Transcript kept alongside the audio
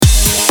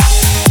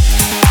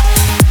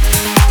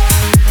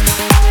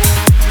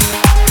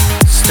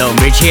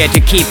StoneBridge here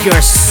to keep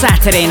your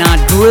Saturday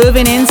night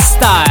grooving in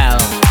style.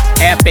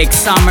 Epic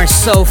summer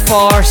so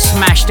far,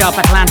 smashed up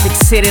Atlantic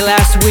City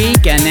last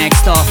week and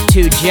next off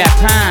to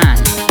Japan.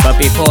 But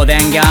before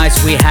then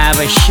guys, we have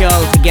a show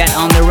to get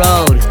on the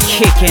road,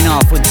 kicking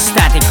off with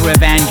Static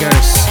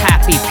Revengers,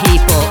 Happy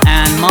People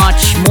and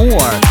much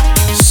more.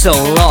 So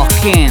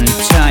lock in,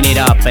 turn it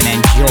up and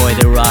enjoy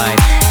the ride.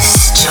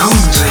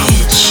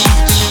 StoneBridge.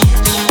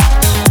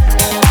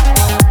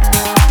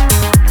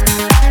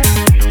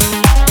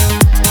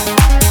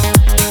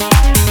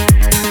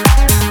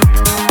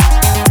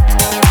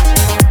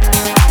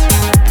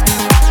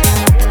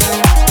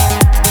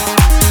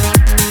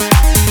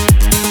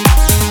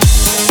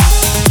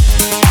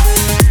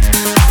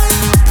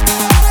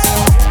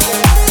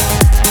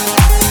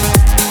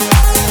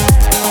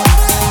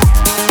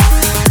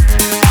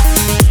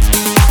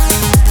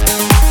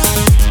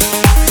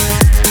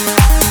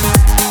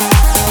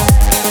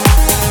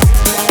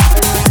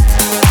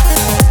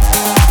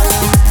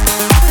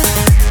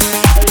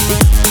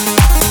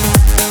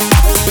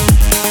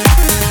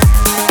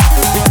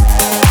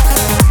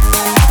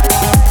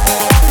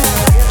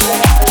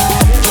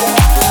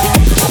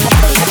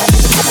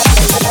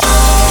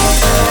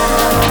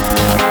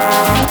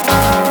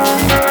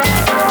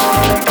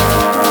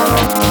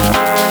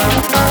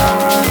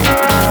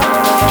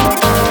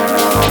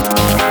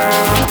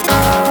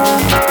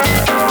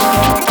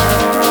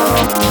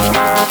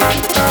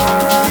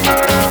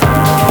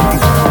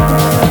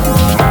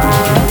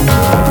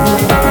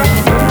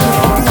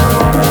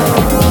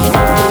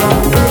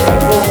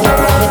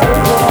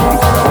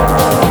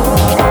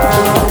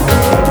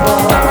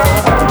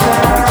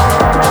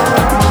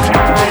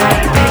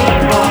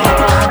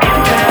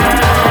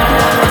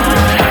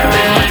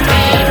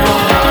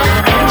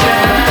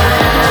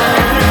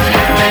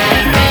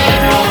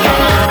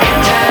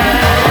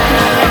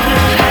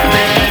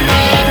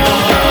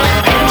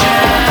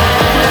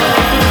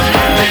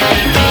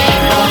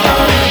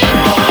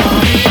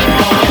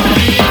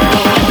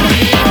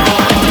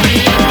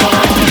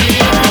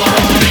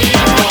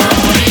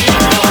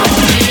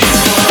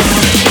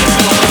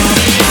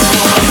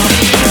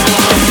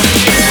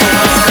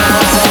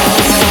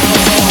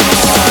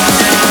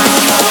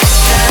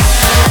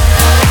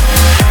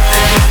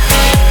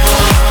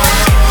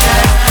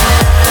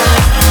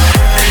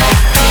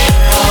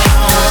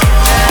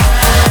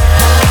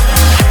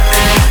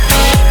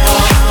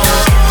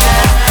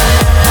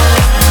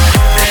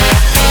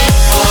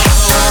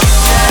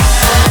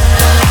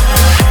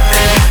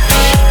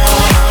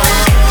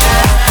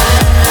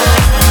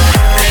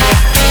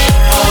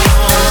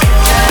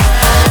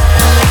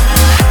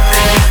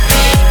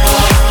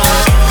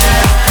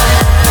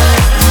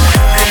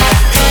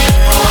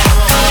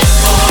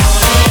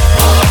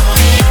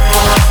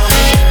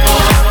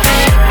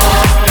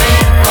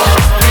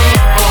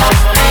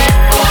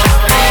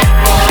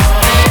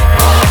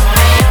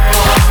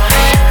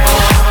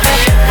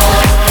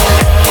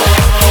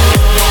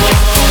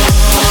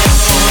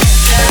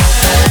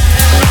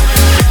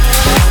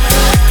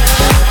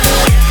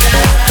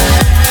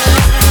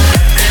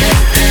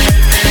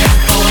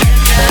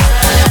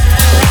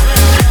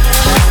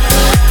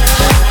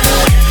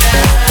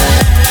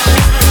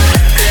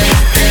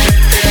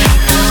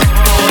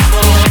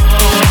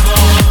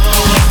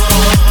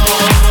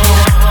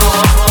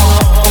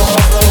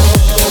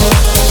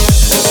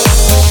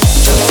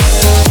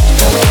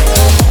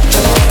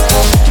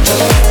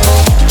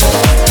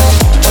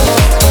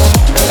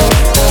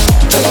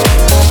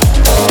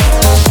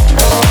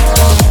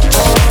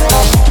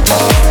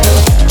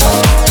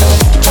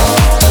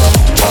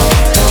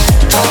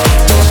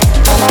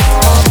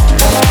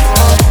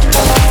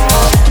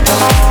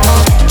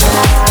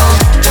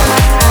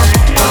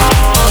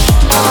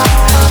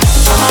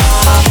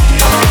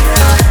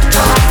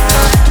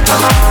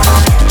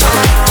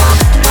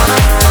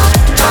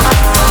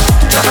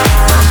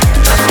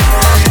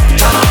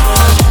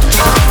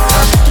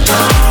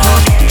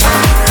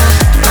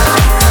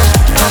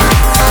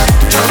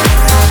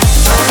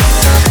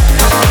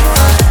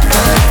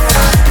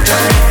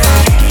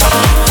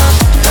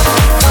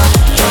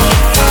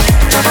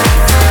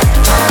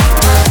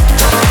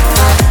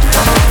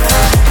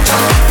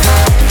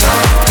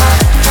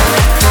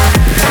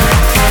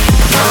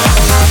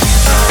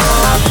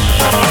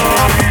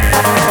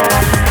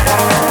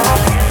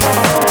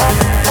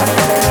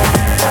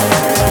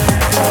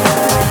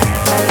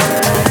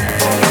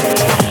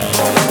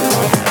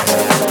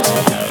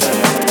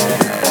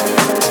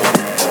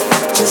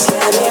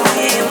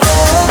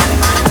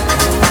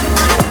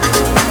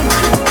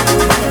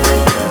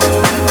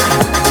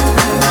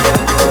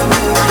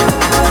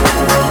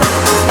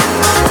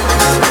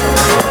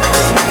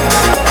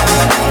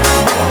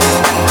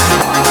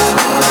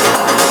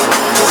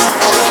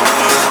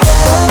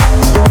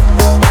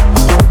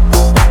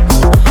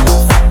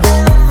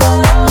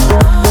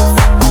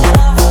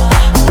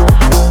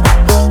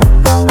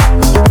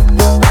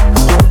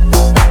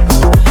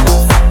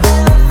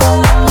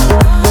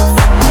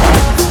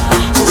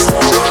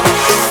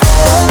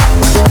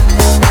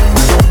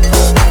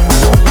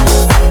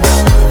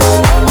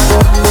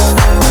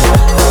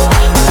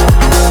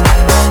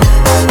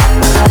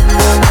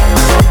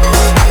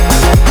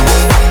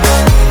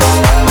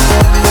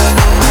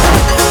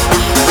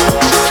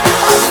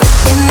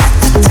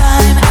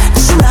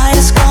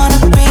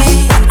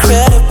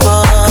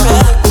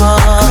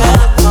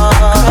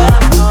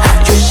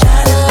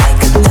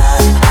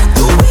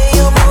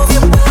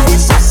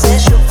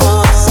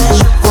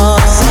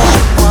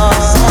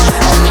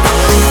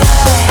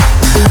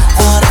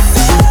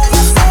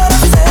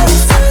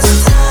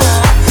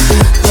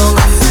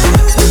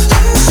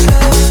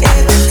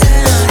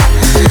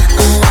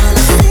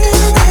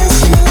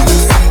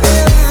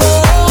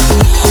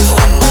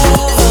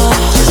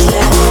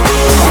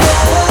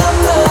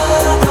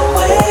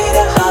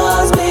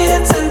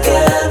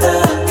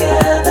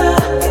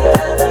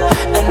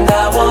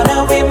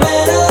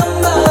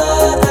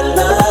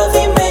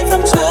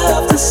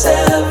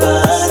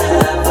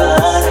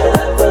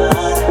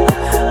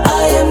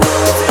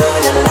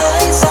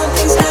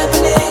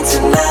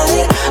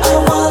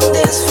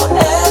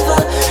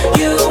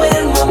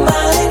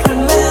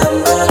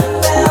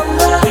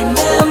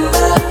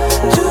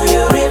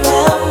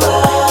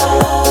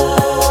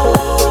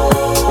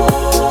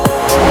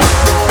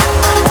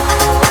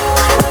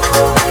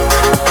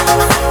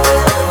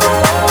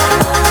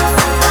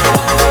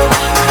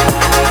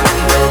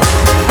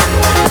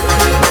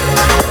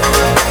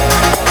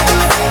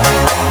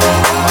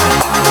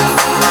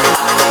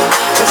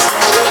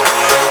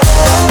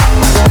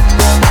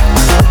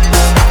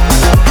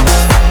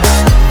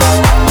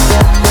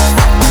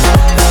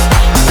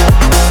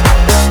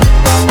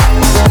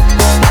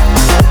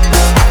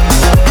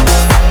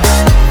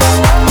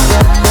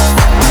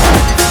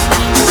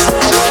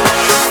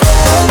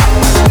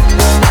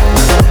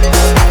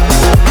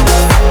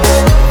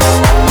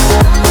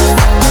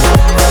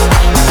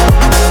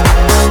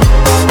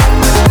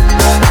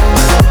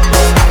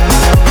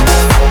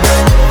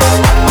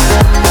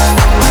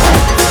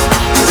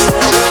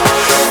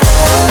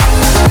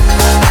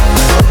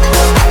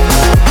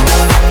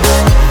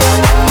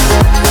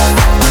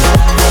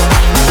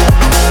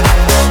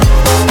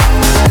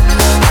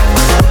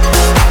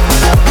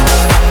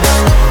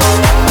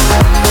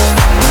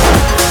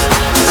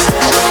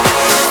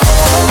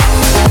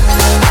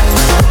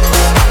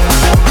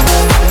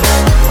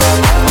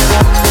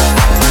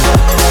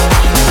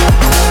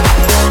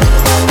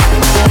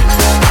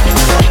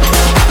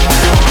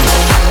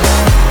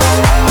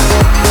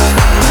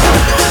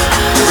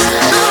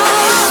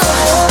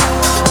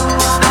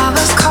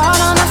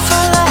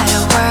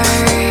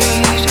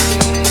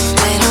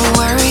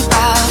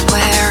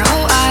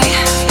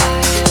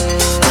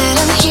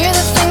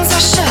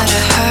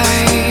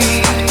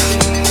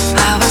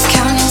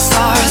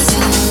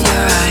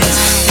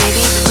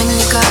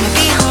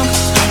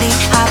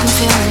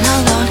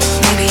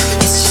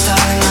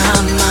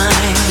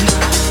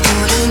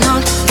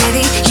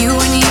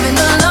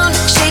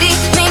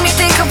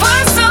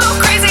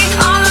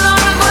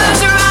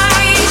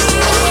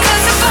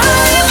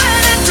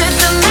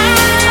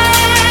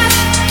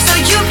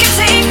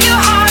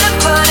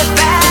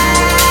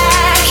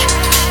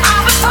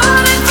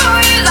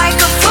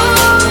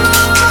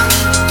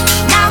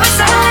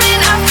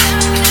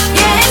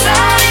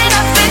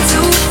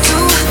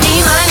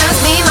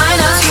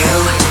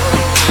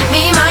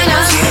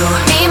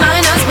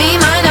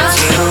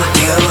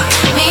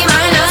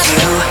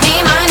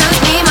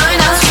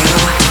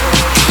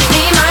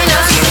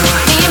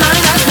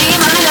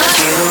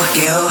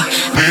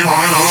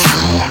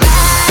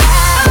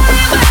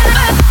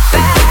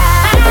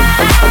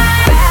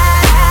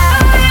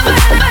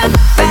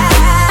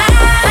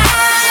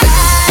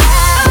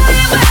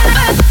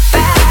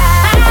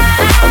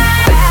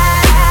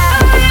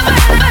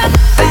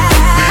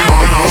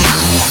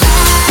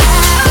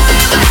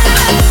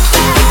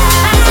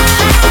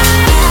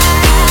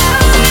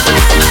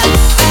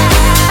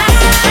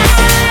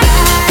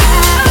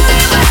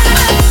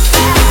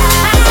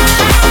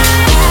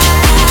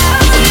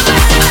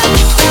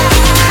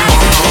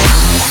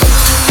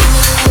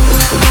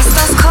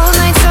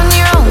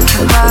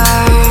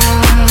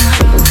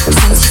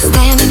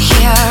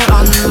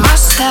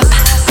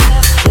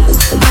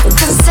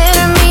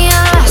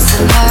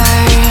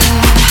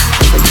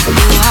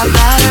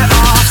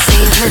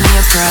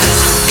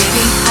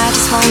 Baby, I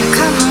just wanna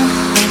come home.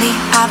 Lately,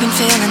 I've been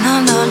feeling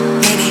alone.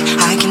 Maybe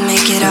I can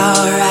make it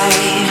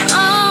alright.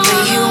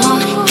 But you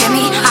won't get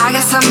me. I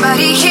got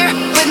somebody here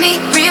with me.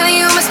 Really,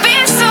 you must be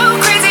so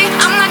crazy.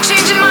 I'm not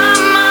changing my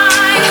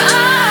mind.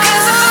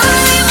 'Cause I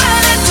only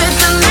wanna do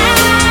the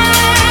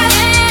math,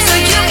 so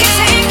you can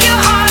take your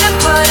heart and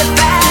put it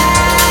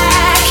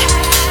back.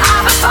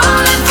 I've been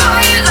falling for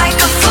you like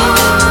a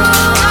fool.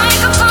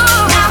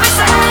 Now it's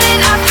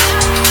adding up.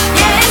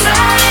 Yeah, it's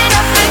adding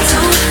up into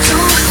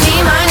me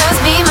minus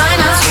you, me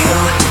minus you,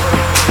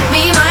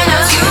 me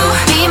minus you,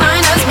 me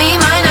minus you, me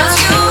minus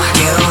you,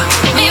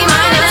 me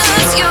minus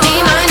you, me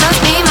minus you, me minus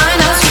you,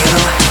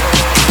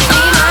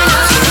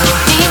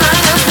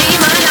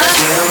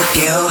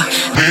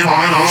 me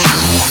minus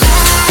you.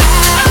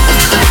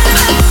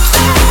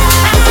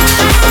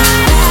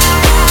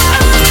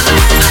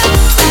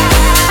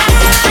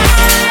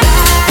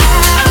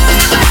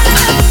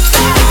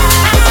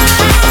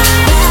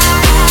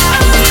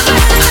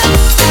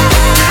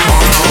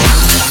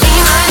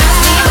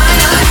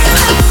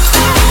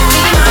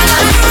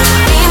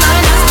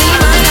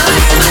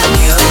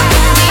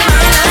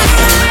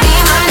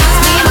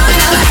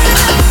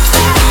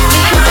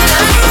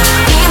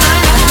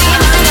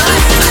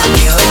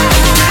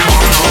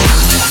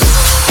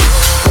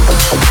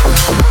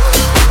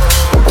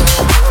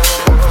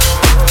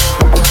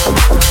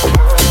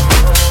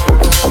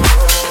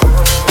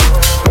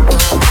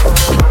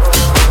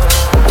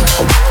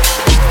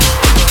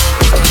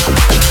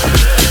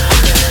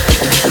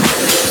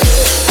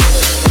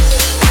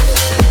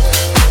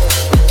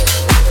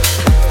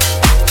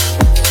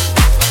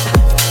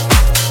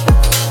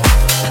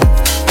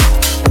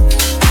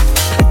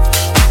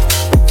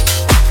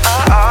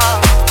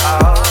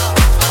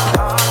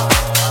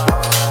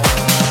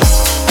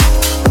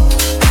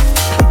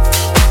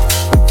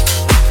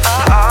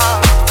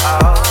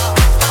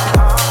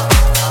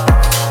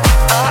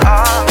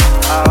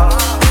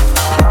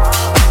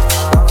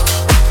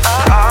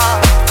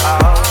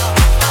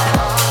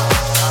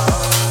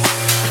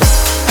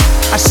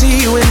 I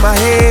see you in my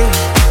head,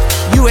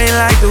 you ain't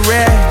like the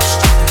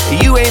rest.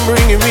 You ain't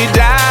bringing me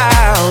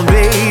down,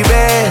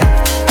 baby.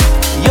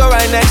 You're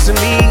right next to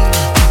me,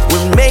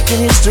 we're making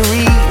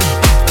history.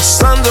 The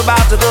sun's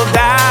about to go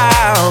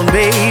down,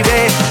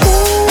 baby.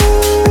 Ooh,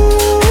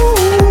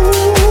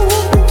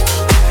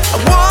 I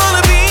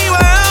wanna be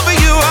wherever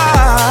you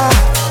are,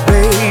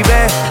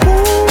 baby.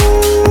 Ooh,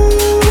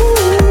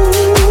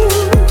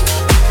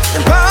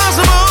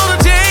 impossible to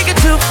take it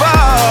too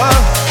far.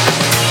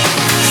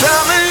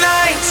 Summer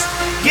nights,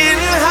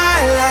 getting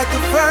high like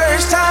the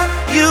first time.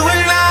 You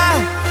and I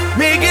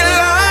make it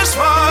last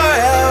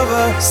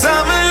forever.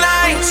 Summer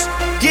nights,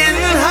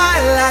 getting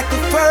high like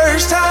the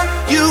first time.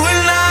 You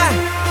and I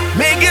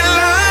make it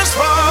last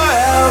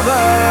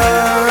forever.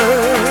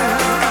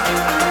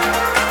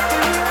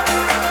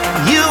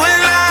 You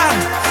and I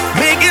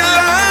make it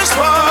last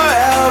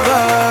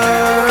forever.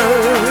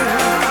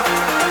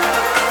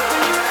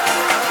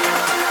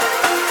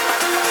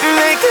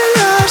 Make it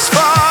last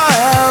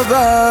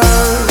forever.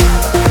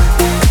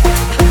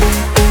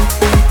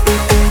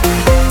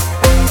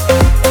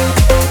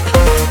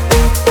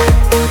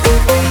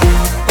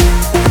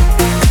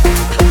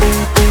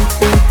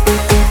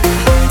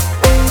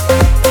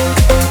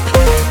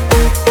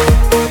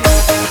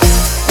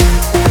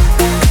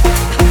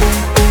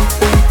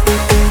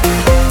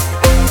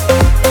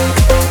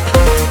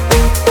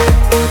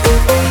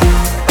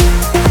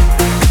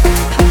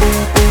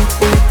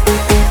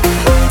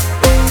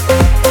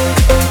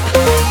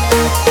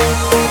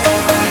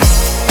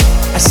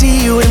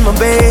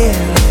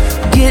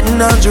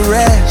 Getting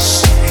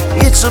undressed,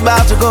 it's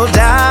about to go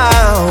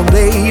down,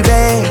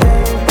 baby.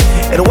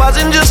 It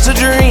wasn't just a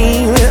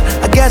dream,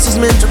 I guess it's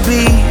meant to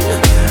be.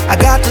 I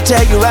got to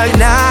tell you right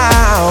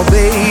now,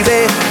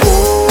 baby.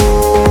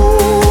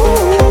 Ooh,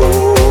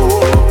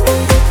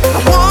 I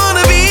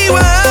wanna be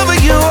wherever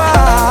you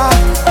are,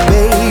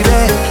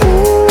 baby.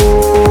 Ooh,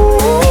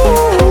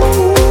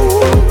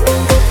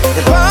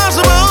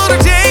 impossible to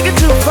take it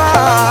too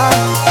far.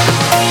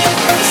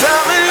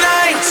 Summer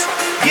nights,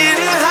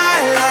 getting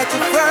high like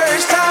the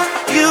first time.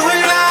 You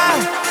and I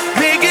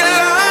make it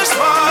last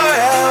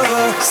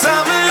forever.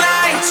 Summer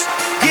nights,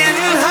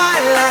 getting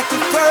high like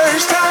the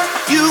first time.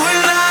 You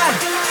and I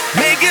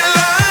make it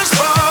last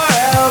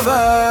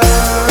forever.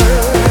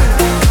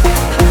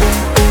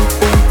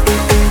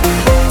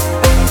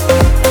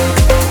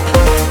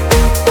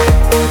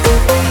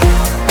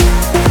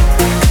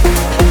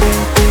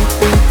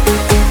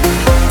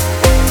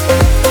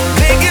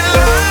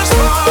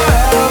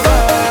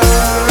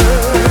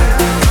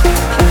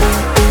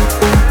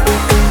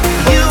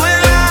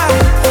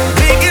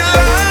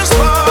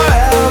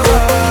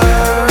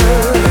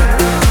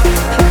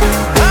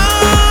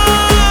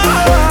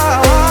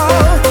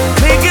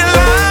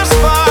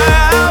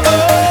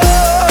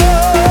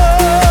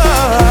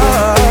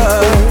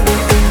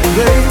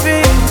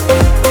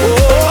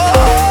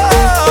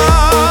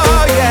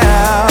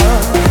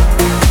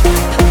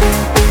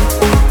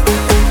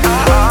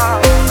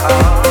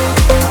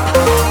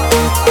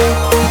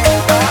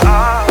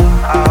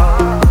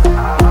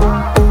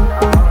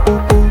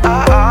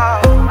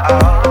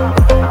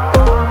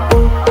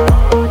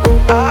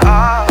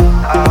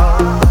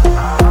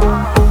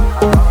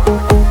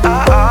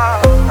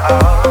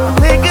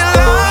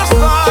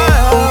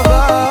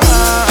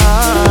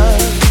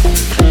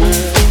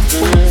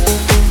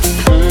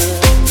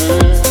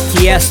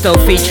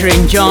 Tiesto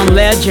featuring John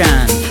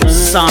Legend.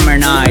 Summer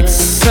Nights,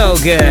 so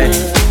good.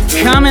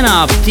 Coming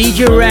up,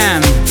 DJ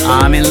Ram,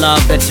 I'm in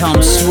Love, the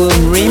Tom Swoon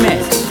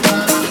remix.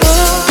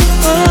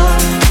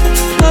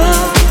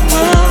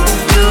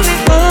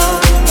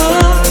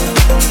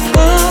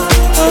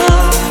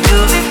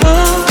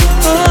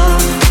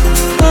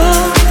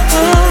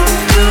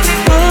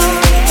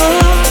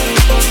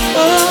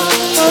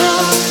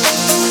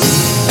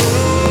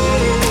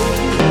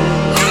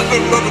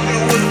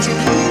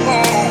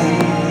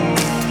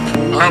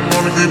 I'm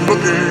gonna keep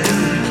looking.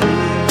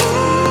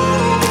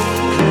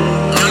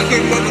 I've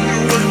been loving you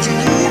way too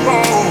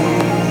long.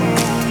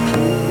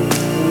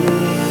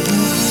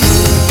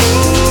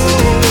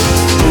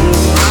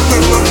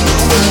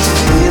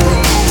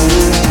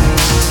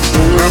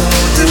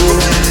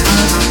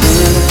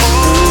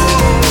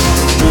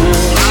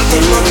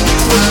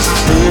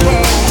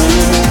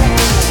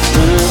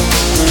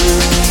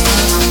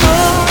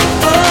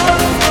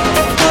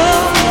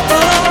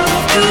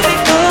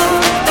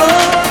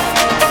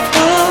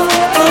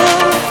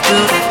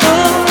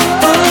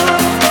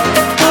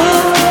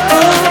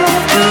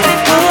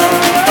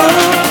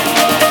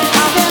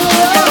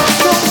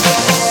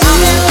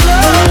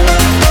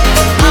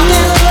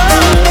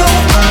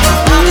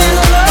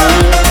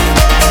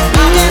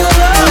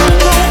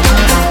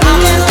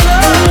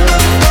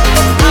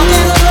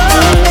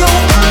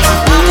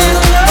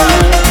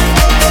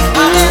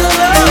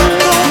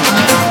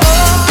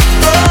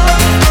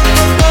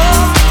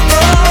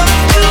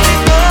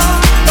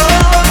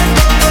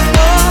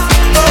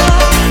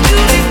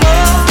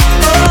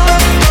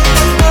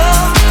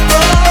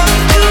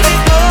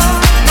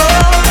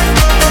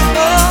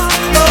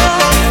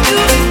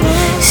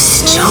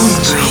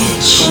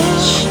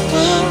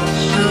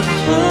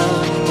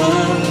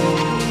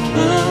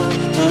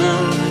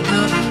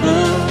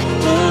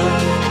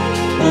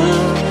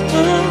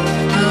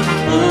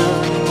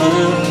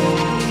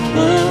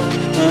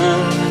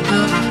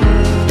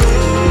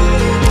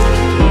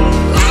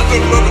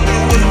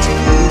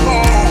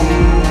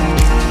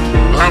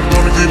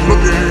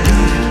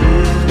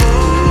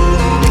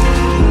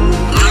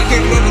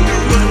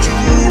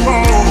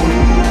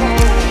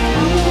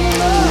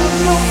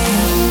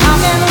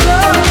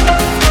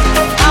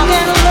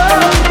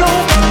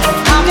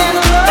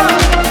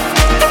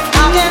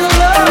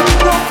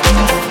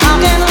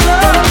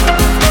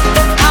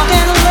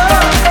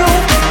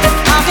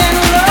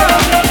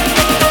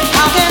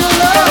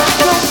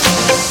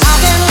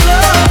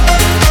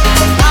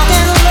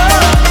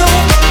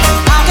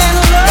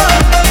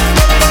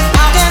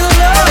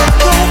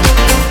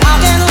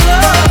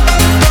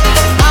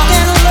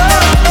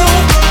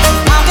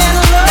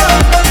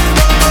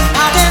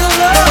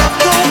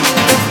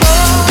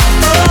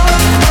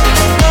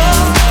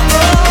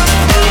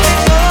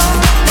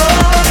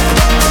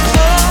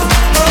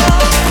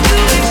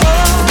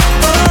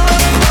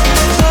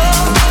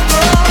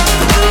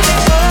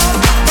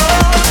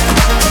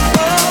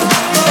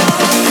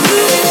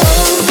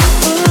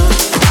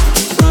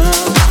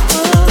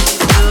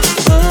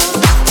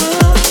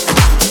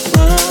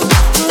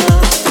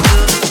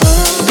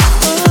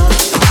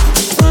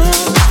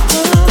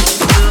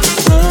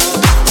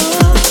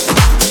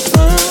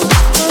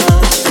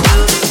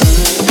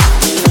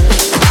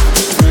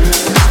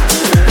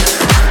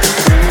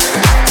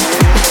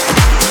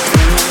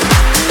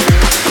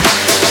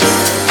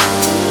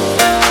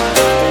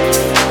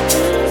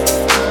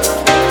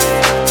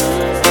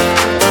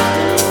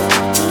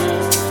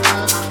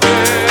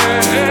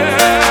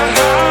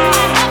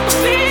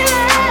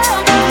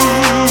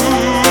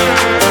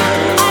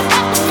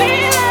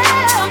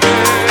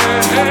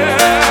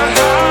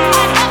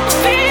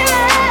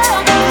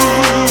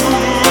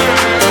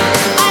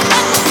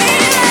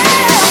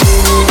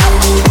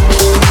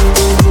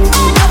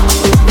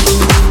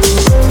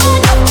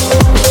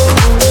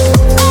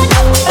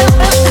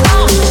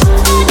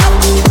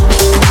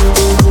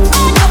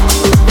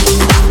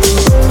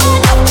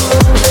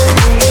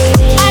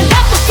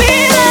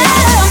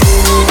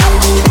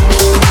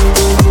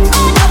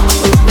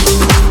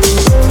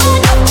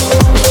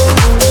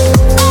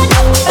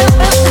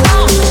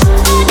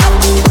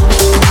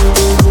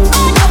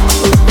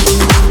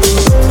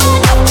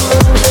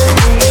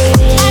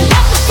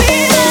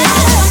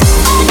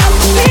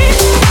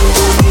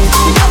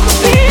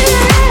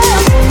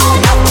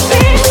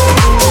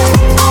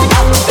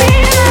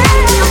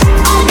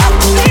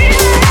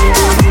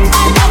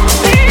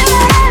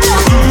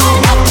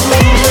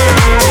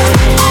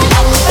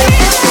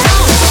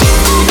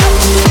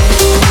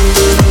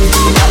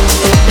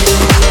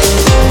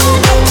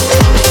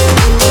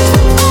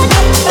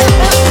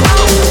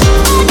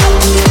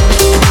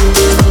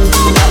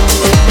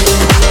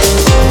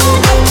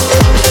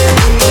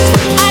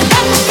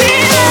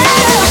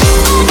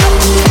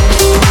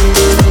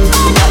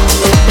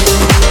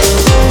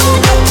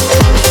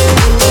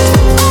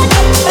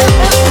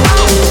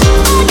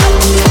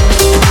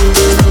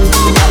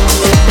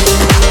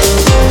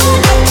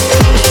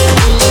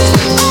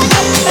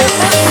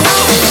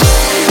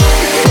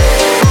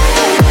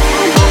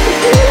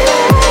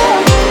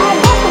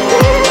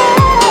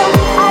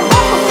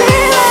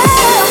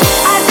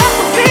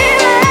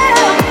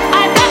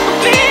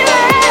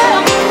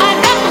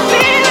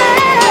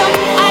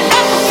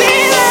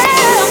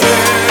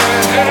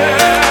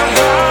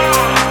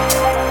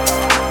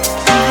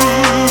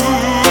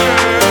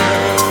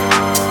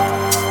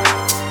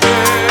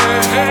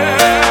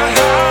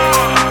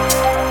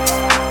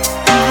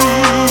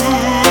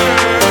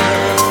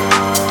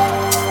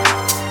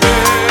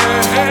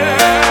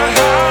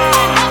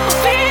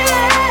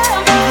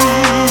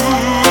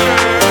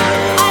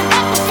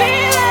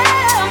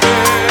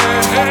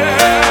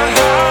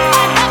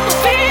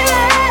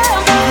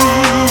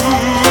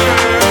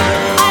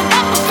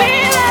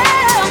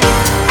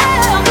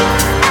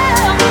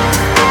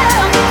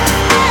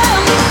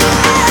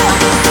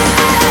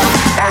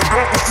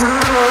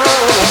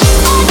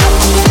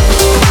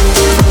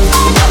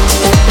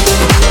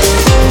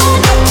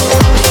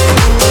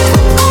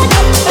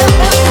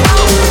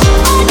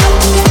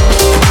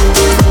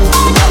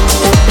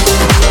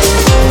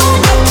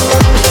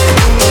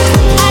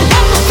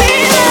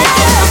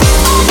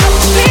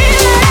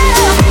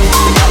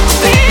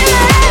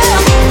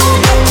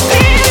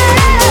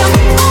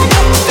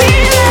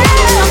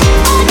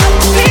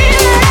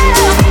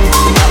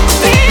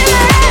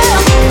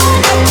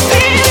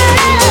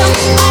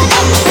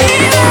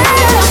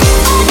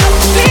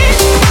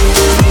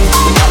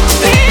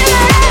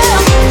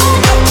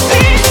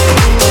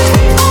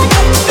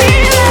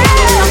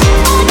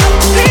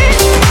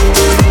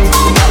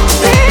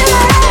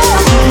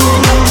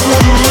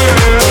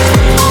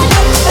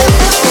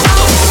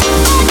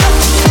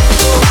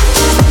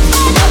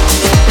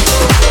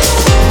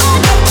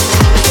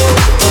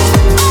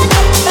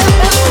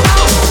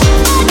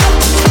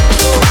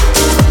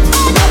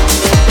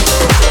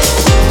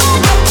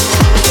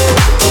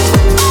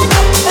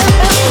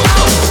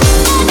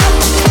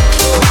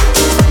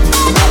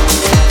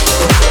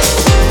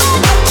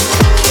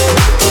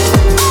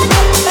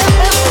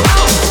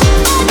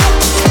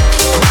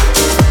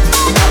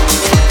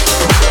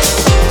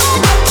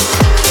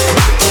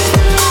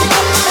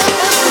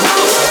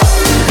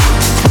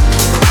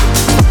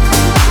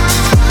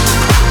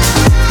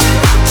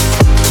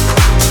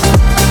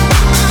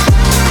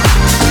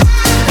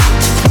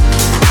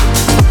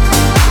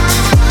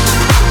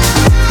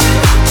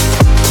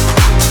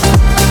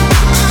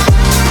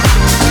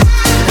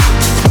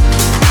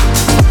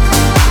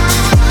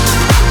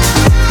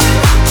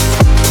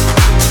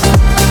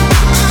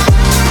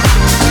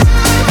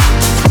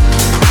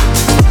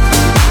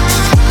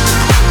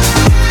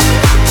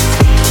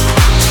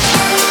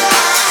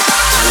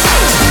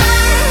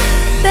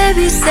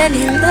 said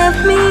he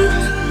loved me,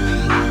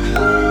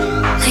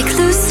 like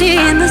Lucy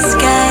in the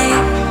sky.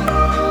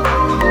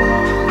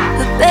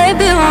 But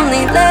baby,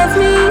 only love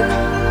me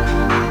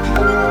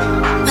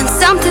when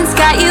something's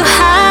got you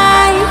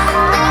high.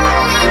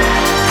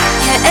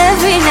 Yeah,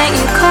 every night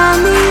you call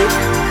me,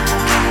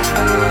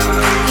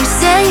 you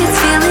say it's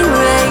feeling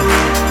right.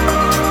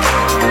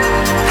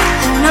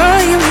 I know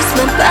you miss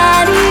my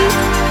body,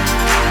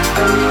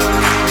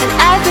 and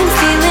I've been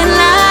feeling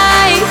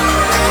like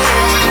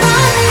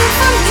running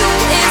from you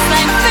is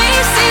like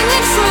facing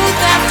the truth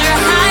after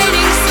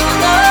hiding so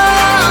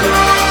long.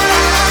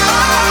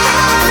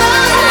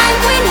 Felt like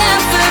we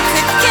never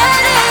could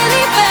get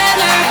any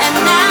better, and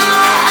now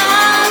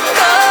I'm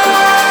gone.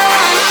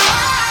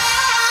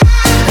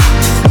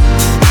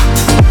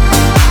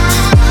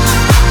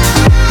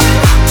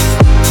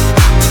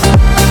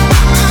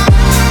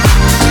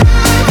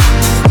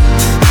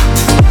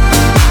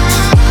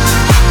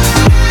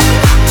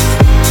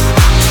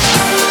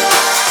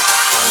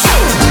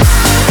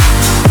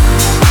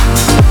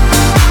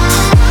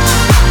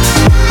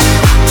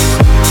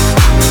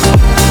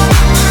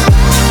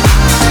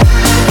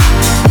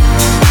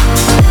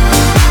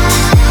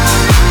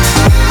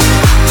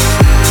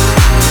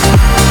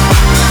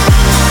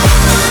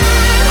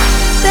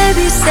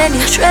 Baby said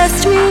you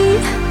trust me,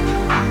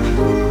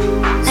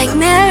 like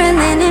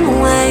Marilyn in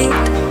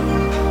white.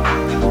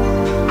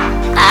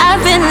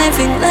 I've been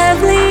living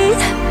lovely,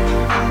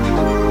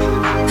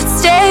 but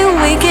stay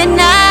awake at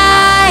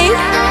night.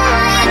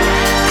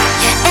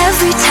 Yeah,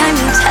 every time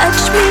you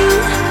touch me,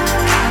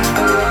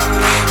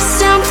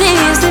 something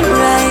isn't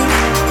right.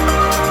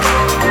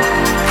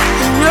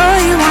 I know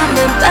you want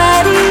my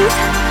body,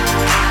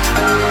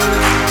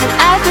 and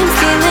I've been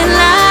feeling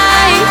like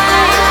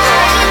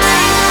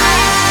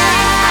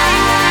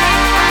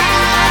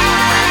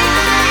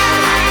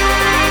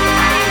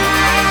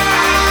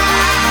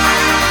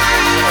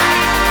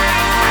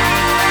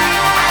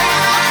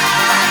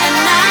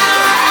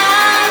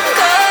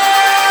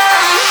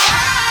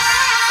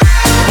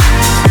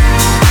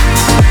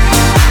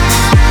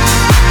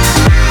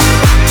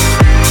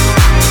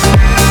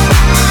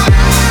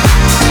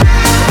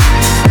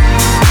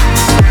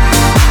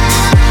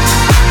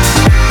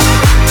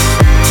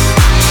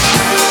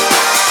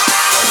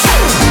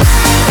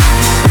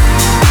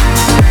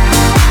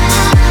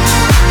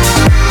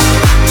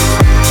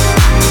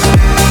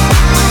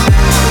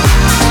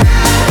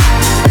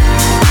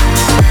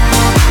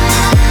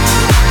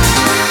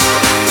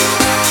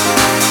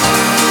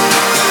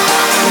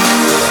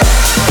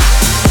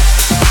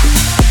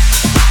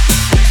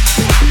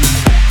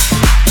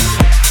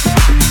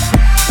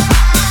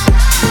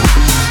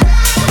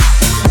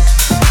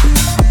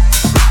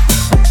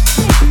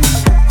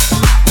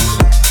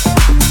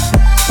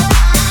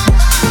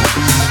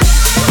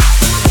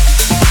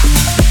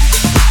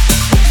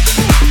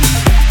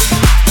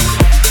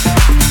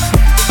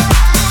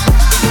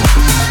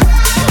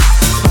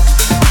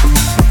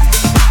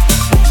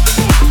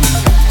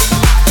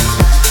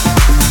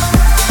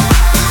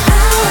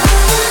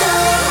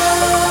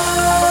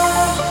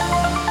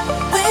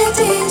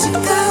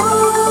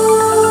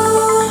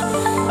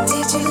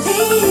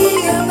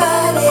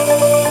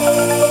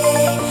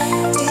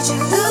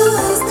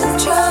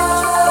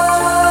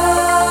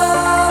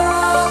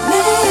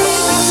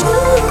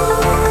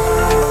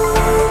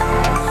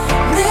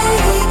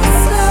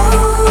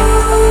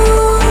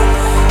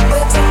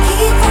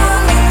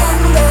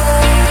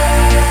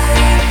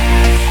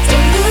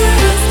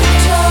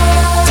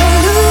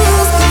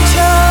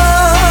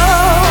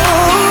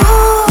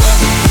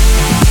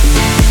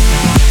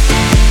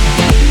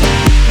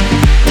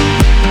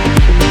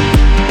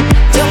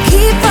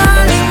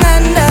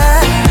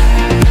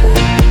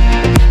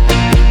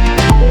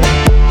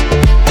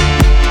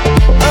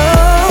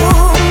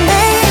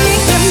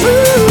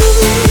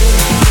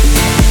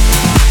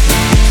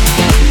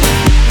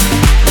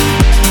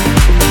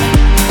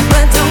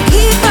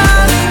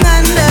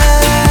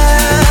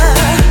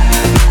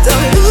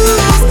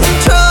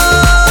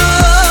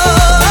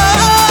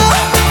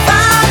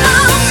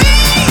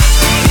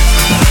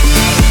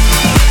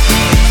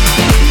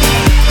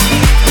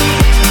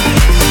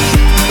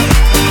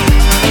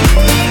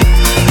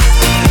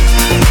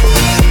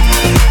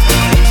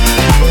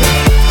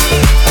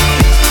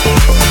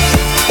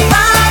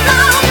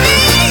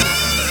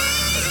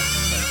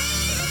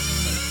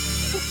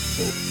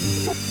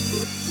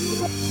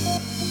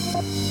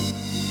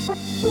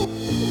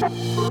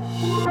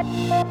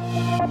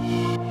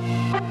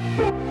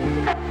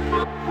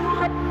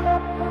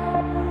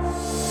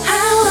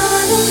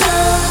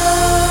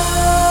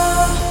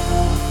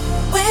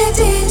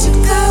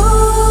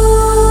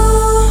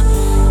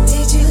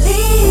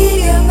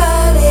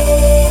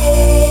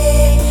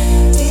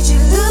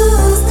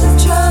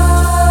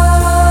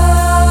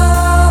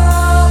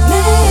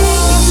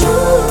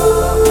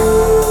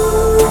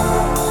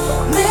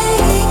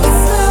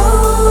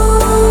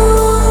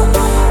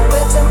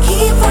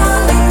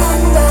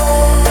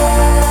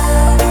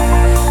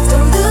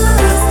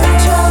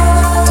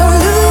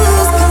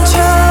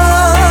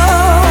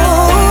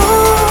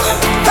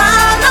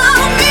Follow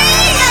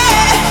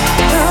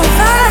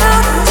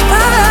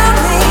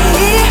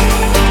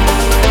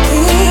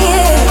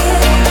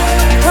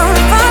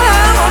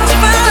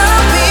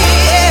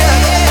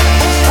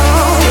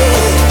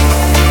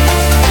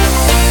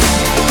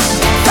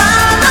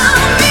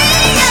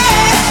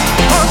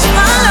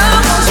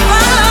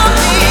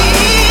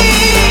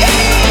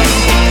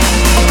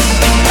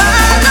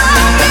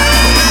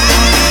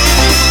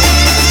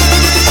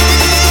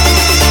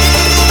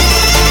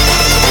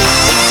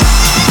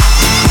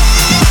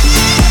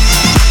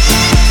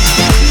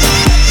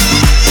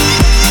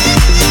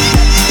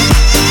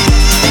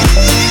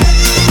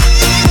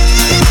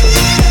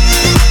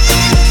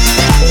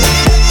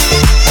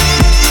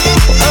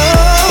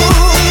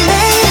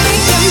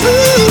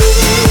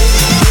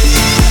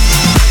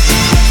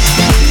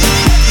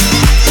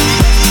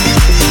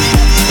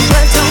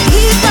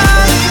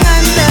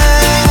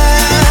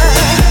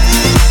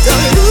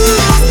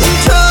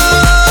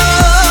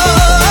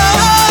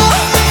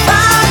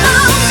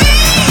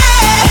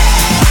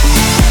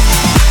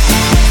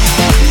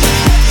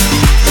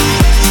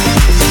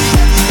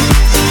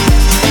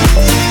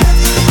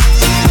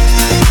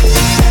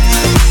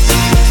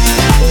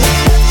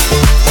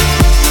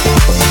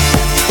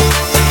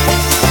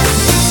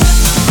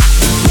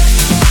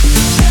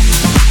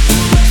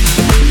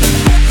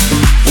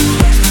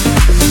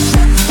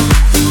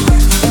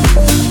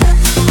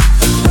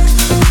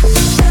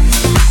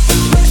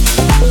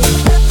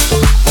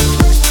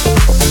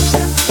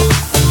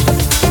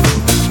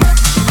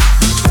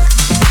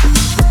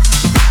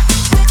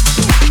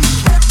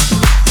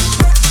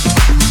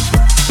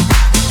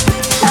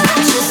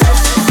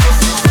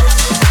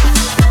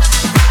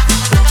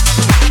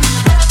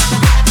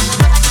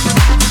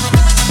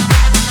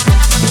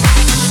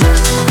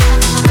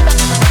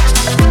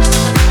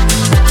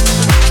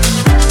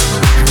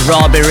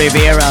Bobby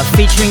Rivera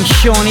featuring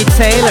Shawnee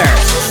Taylor.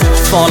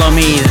 Follow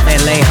Me, the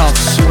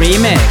Layhawks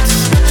remix.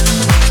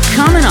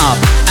 Coming up,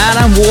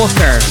 Alan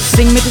Walker,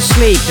 Sing Me to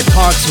Sleep, the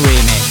Parks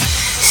remix.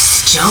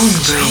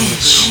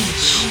 StoneBridge.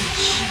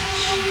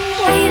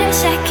 Wait a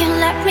second,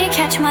 let me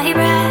catch my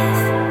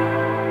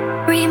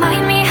breath.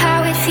 Remind me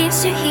how it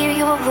feels to hear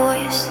your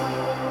voice.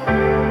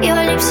 Your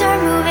lips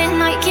are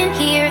moving, I can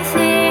hear a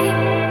thing.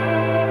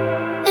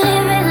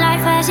 Living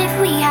life as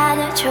if we had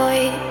a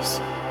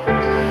choice.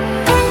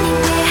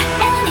 Anywhere,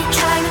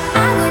 anytime,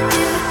 I would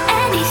do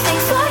anything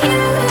for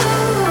you.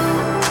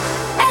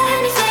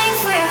 Anything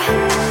for you.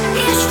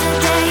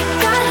 Yesterday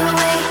got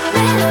away,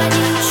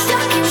 melody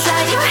stuck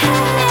inside your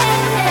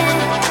head.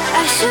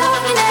 I saw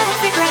you never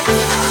regret.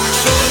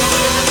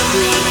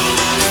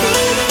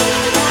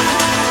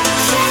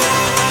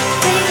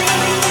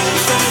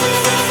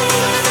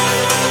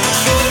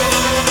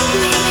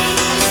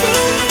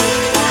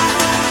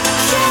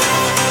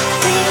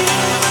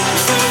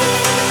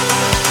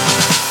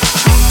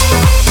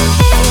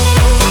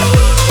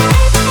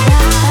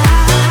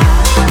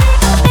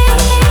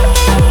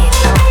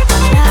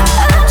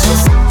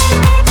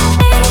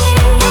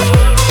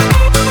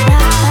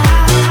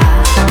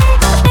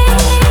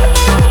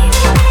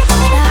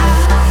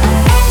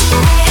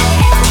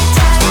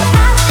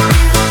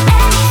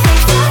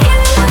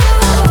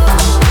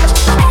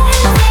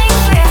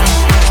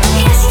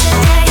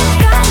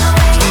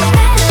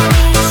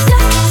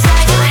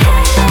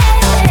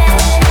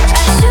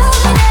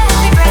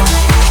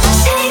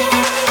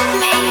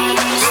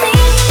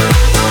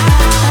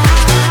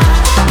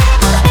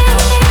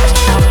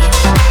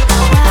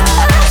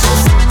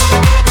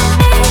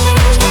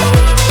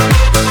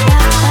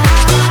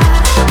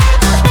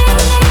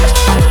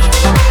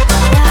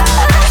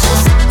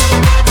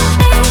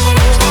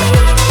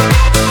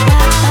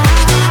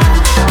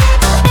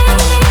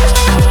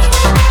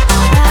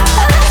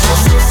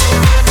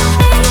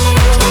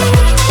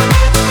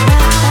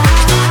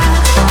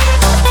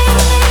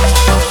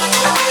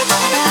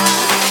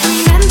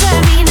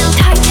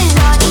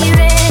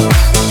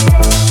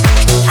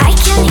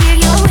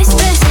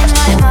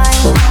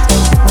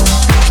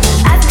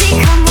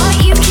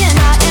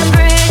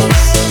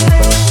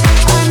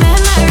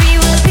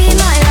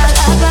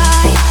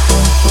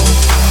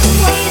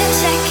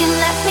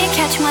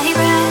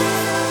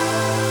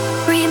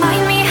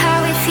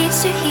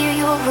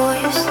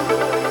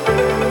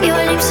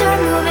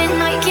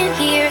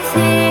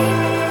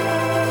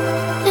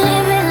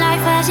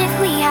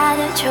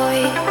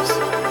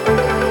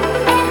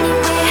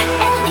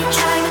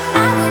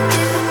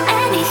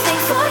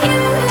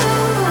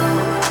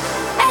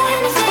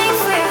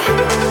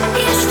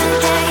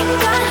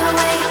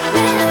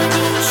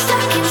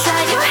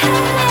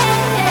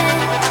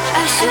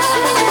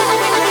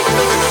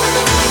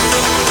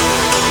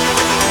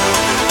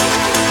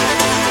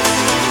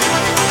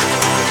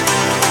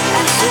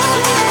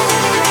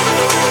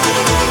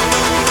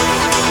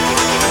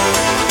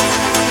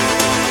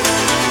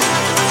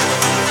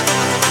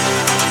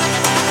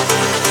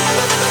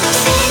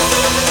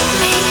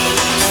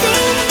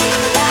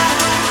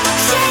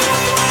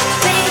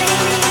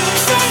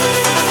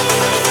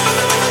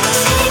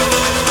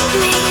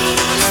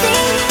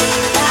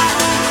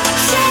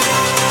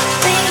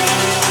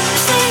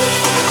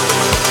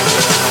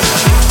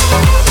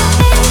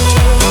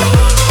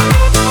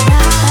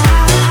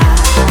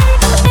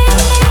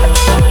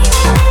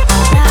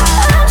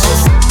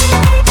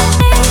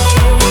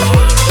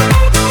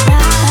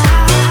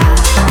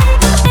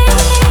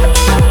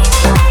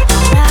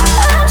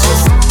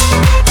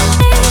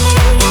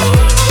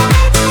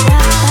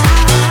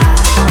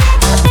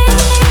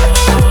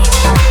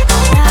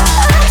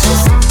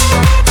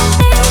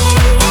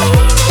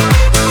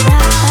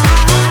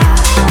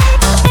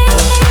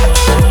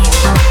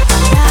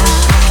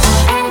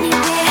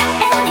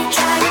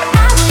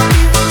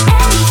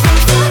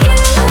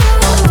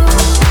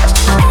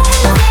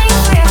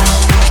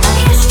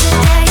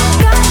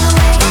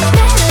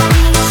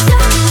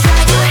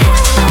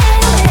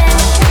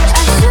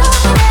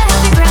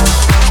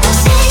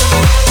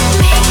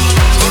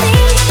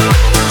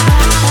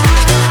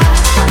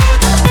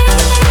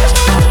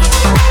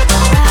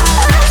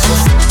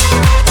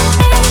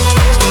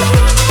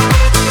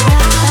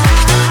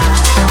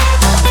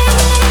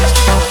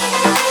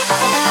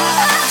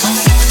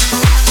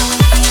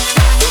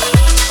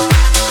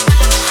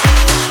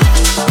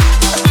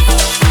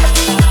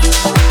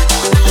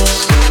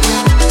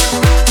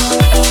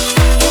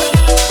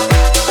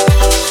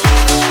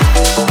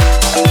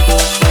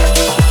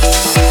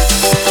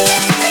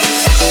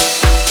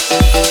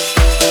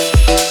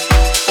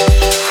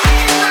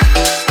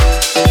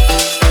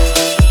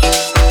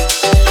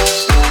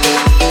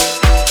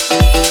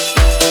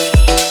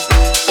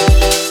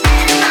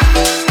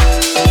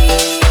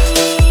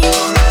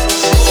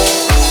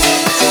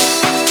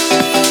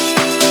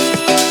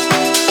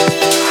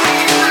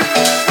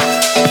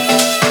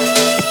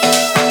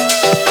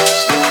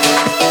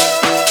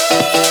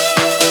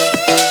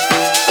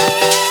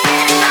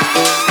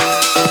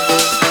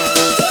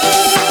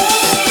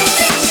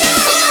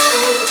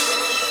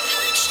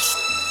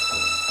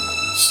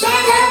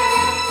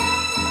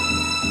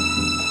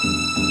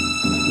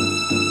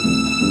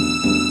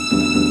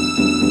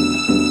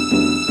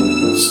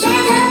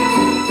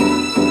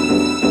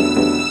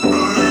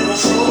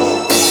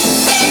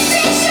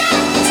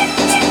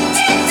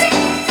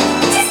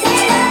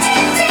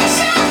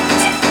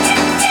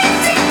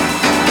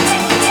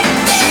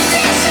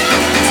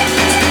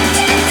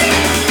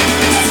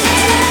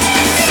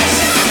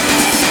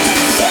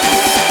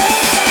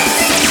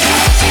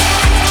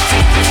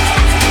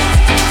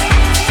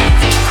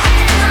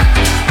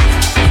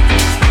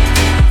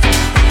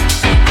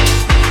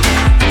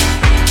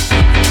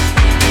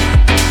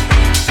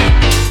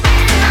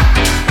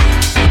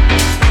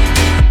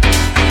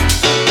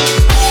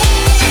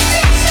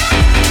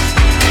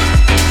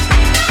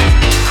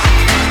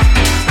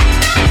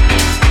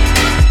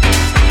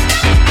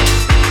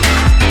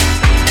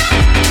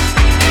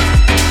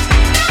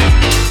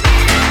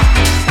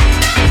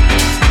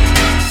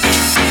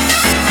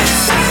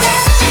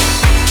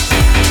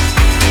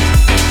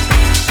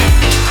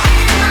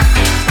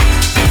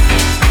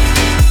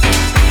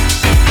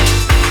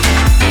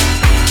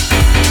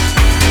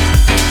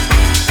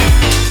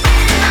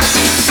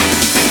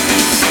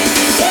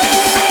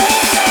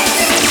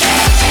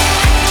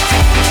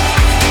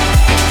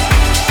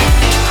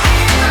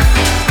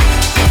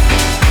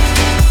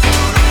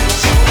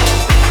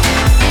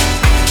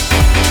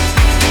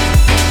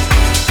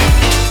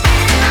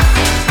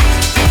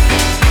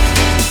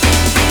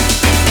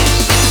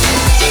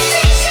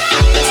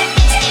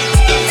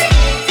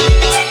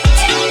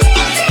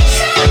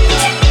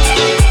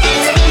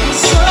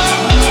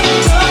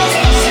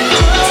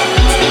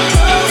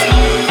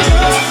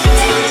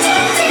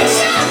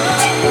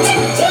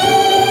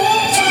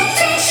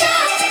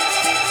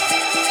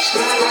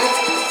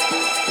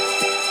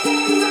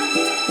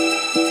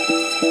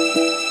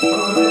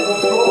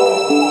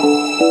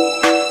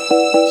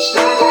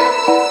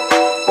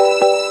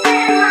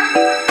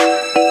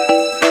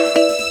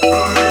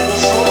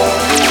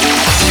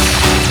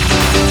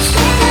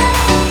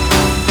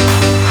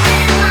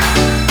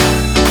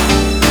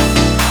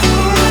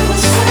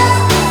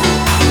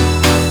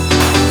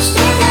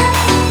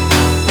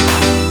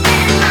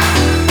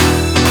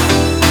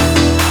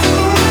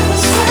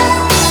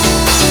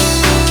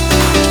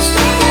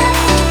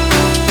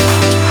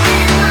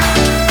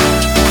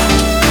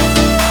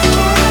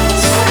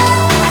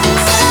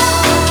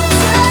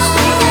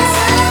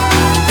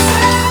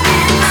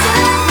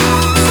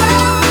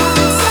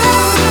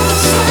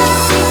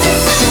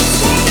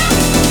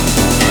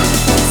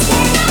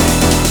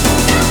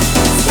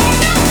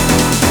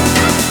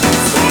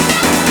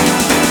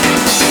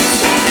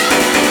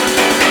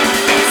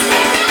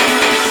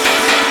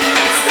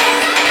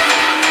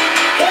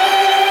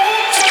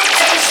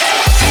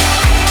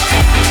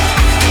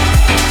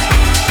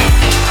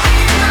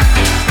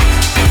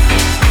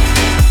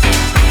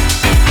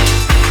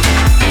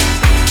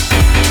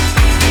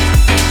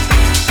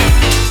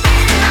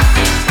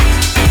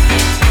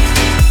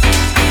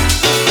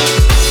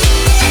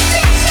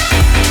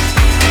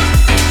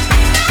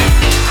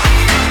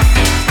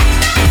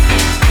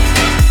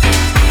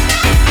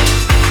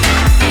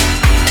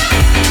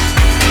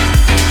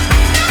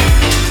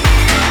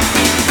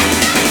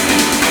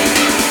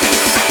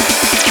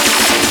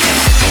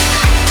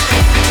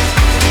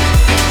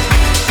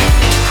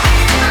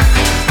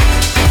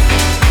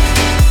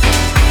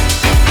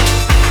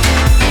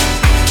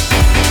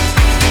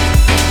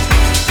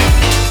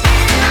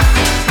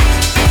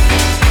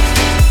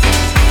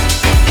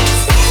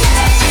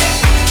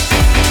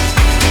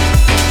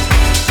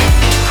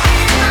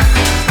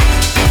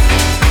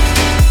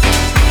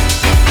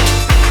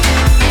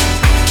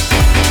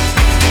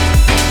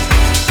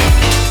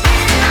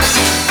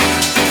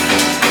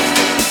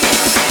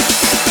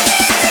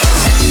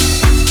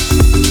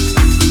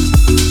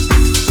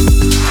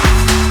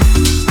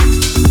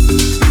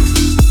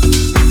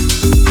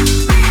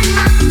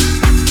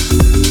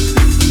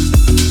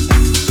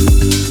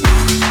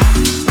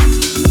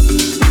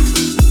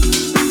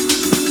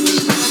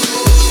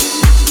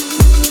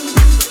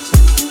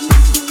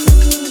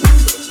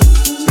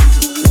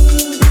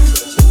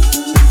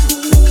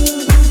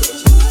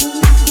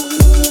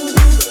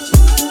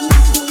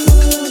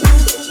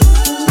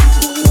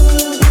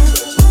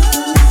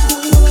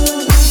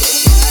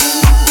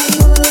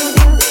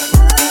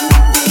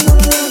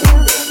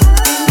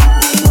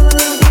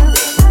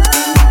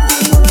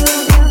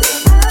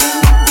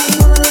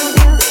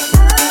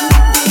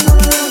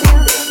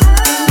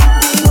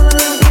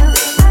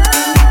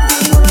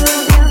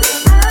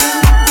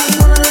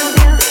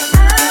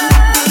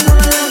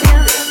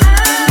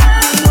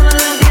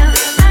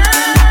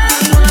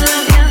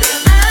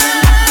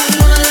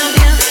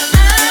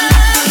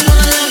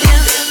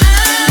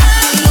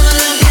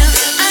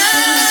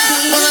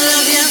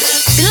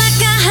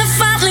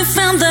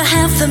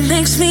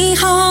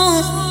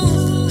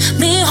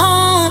 me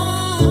home.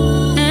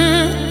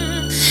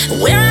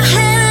 Where I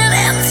had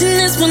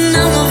emptiness, but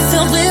now I'm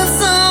filled with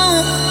song.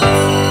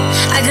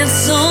 I got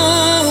soul.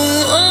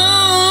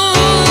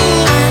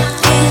 I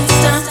can't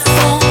stop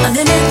for a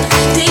minute,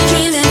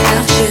 daydreaming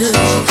about you.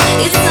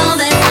 It's all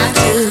that I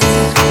do.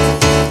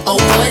 Oh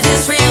boy,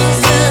 this real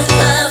good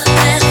love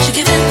that you're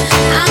giving,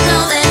 I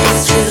know that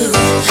it's true.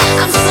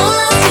 I'm so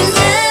lost in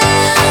you.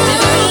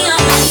 Baby,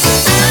 I'm like,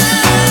 I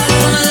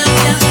wanna love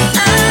you.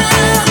 I wanna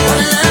love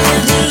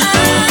you.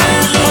 I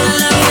wanna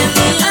love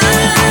you. I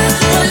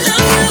wanna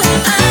love you.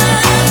 I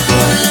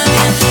wanna love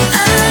you.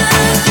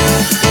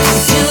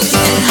 'Cause you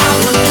and how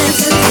we're meant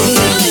to be.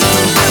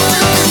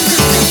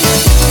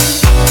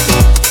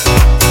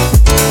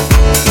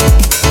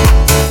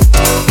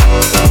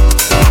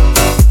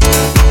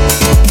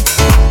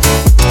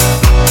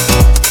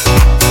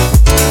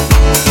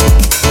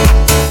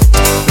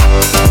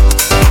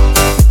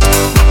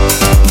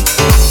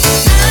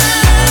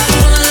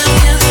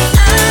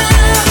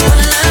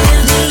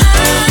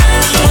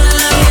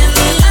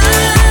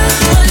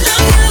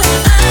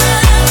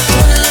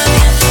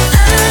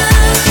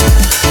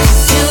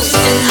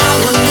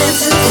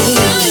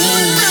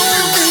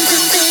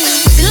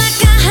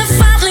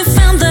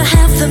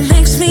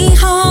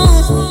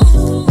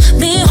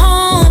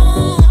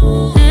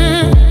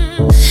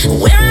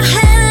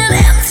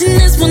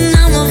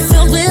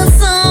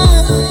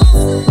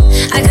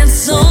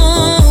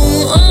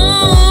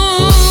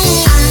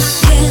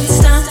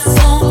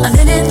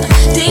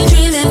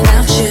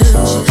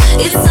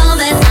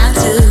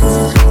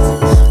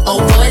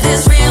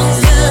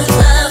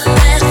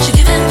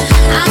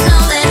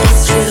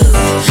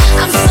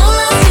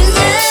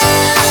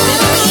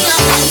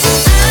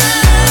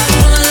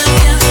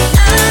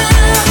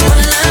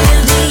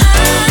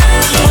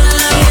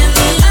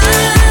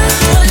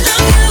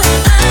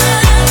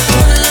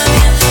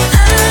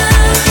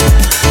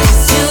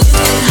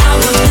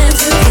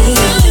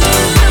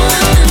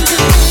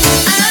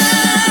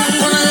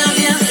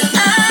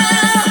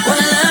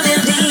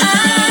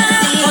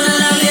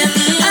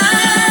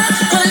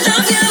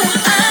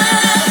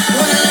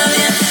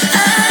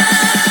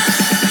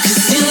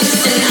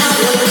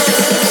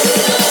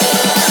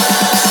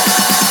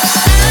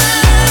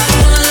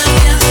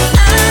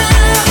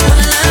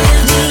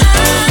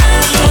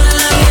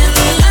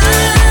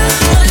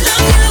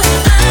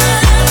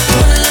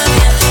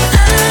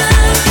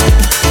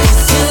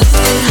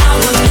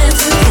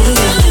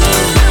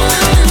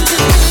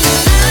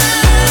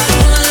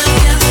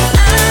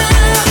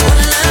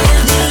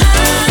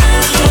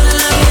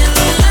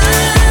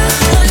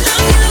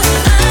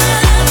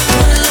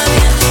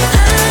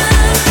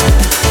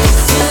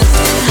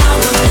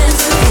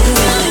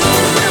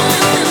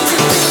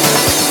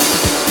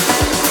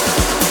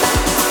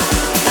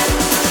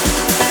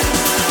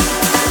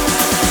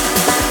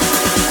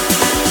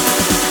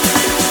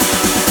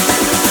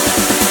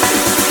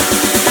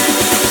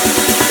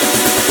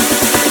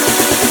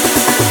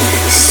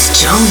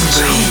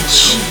 StoneBridge.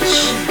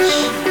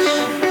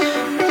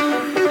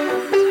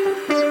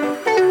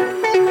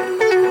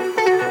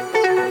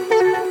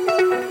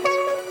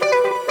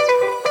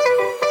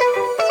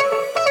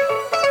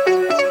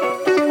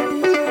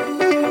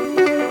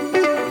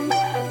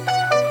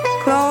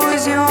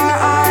 Close your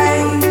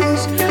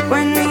eyes.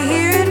 When we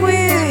hear it,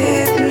 we're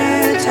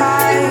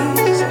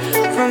hypnotized.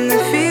 From the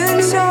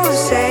feeling, so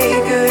say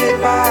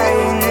goodbye.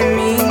 In the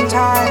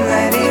meantime,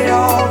 let it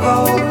all go.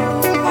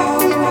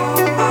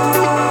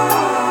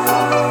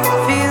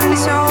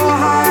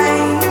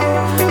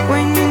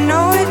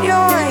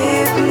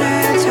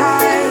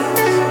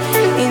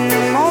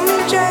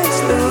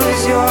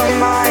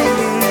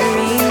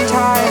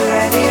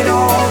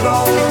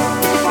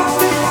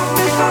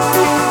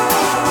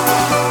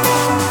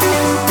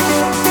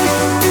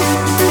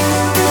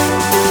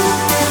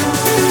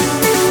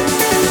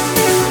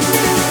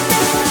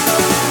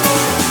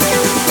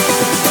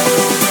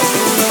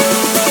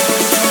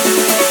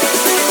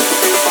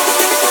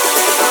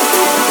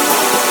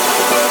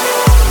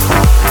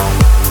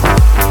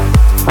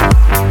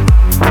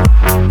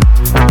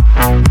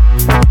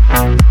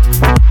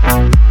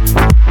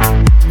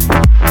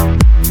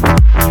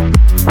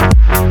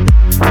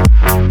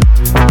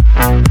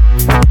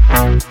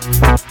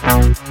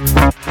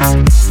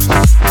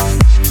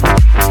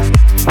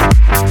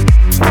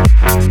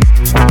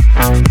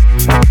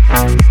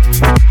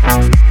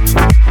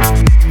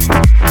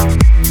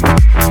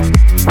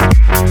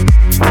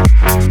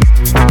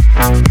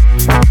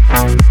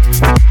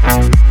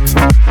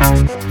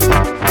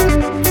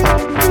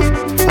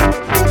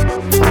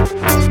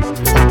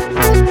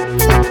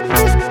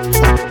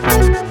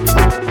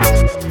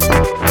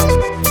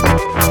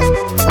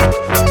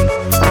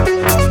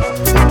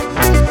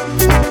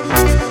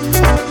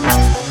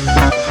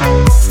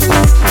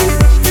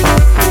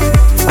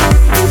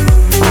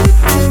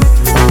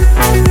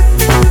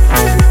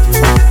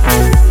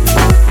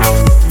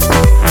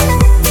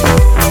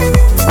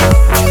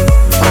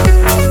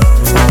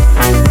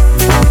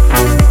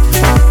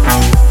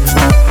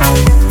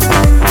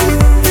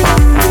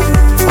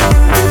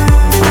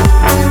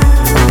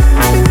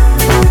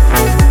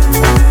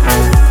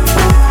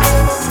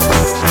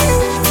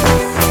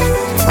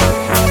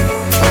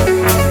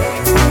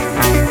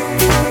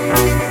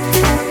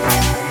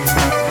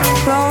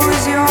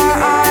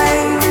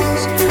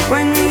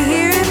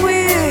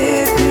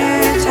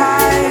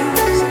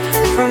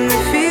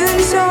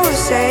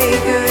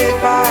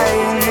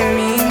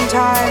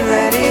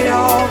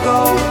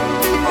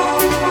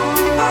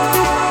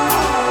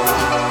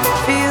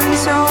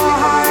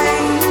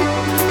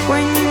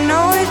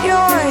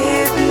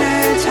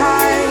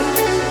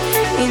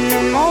 In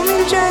the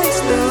moment,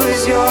 just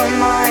lose your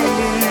mind.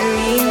 In the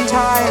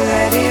meantime,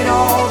 let it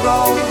all go.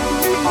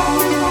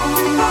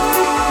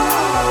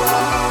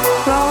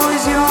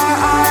 Close your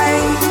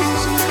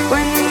eyes.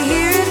 When we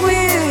hear it,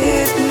 we're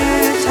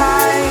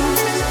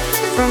hypnotized.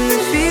 From the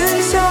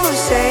feeling, so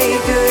say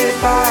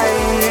goodbye.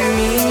 In the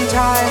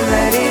meantime,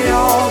 let it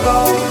all go.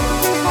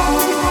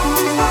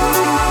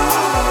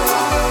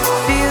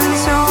 Feeling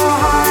so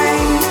high.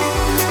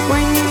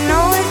 When you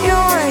know it,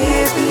 you're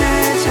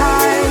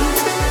hypnotized.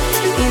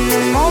 In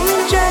the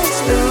moment,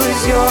 just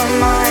lose your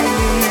mind.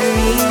 In the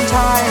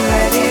meantime,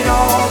 let it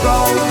all go.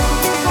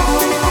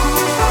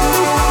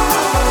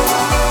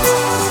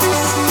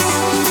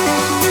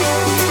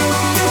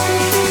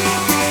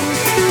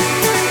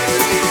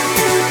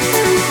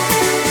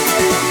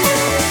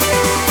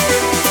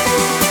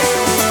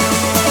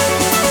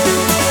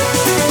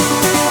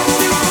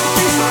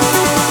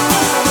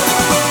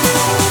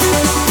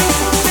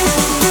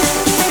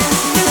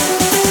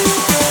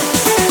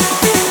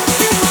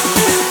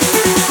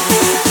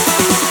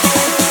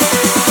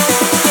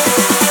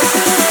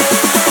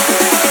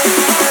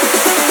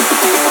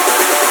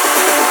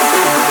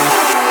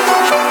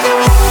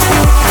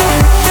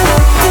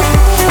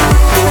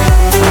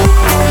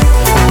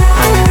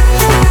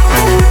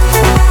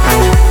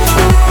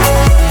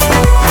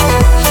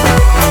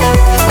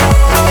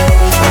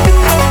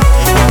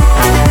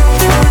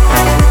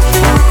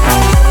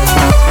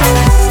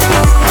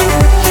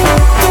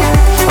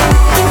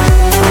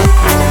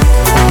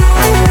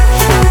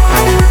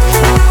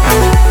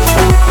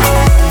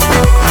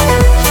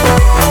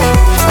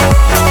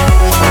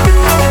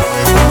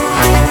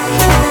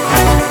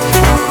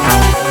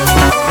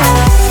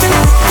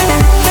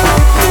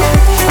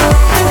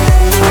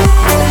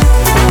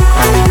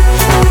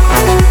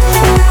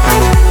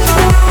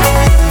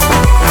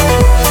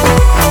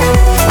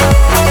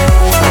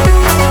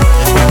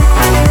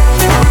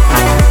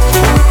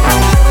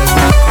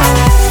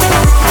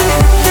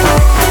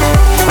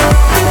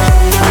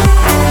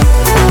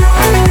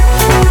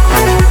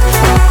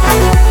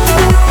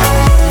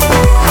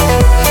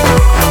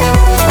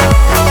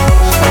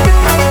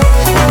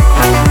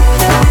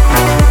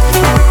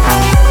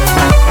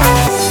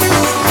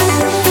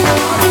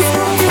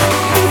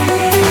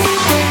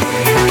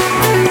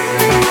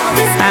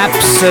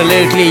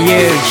 Absolutely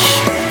huge.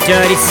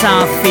 Dirty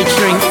South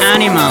featuring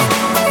Animal,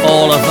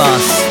 All of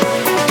Us.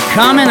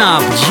 Coming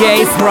up,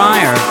 Jay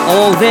Pryor,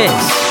 All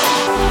This.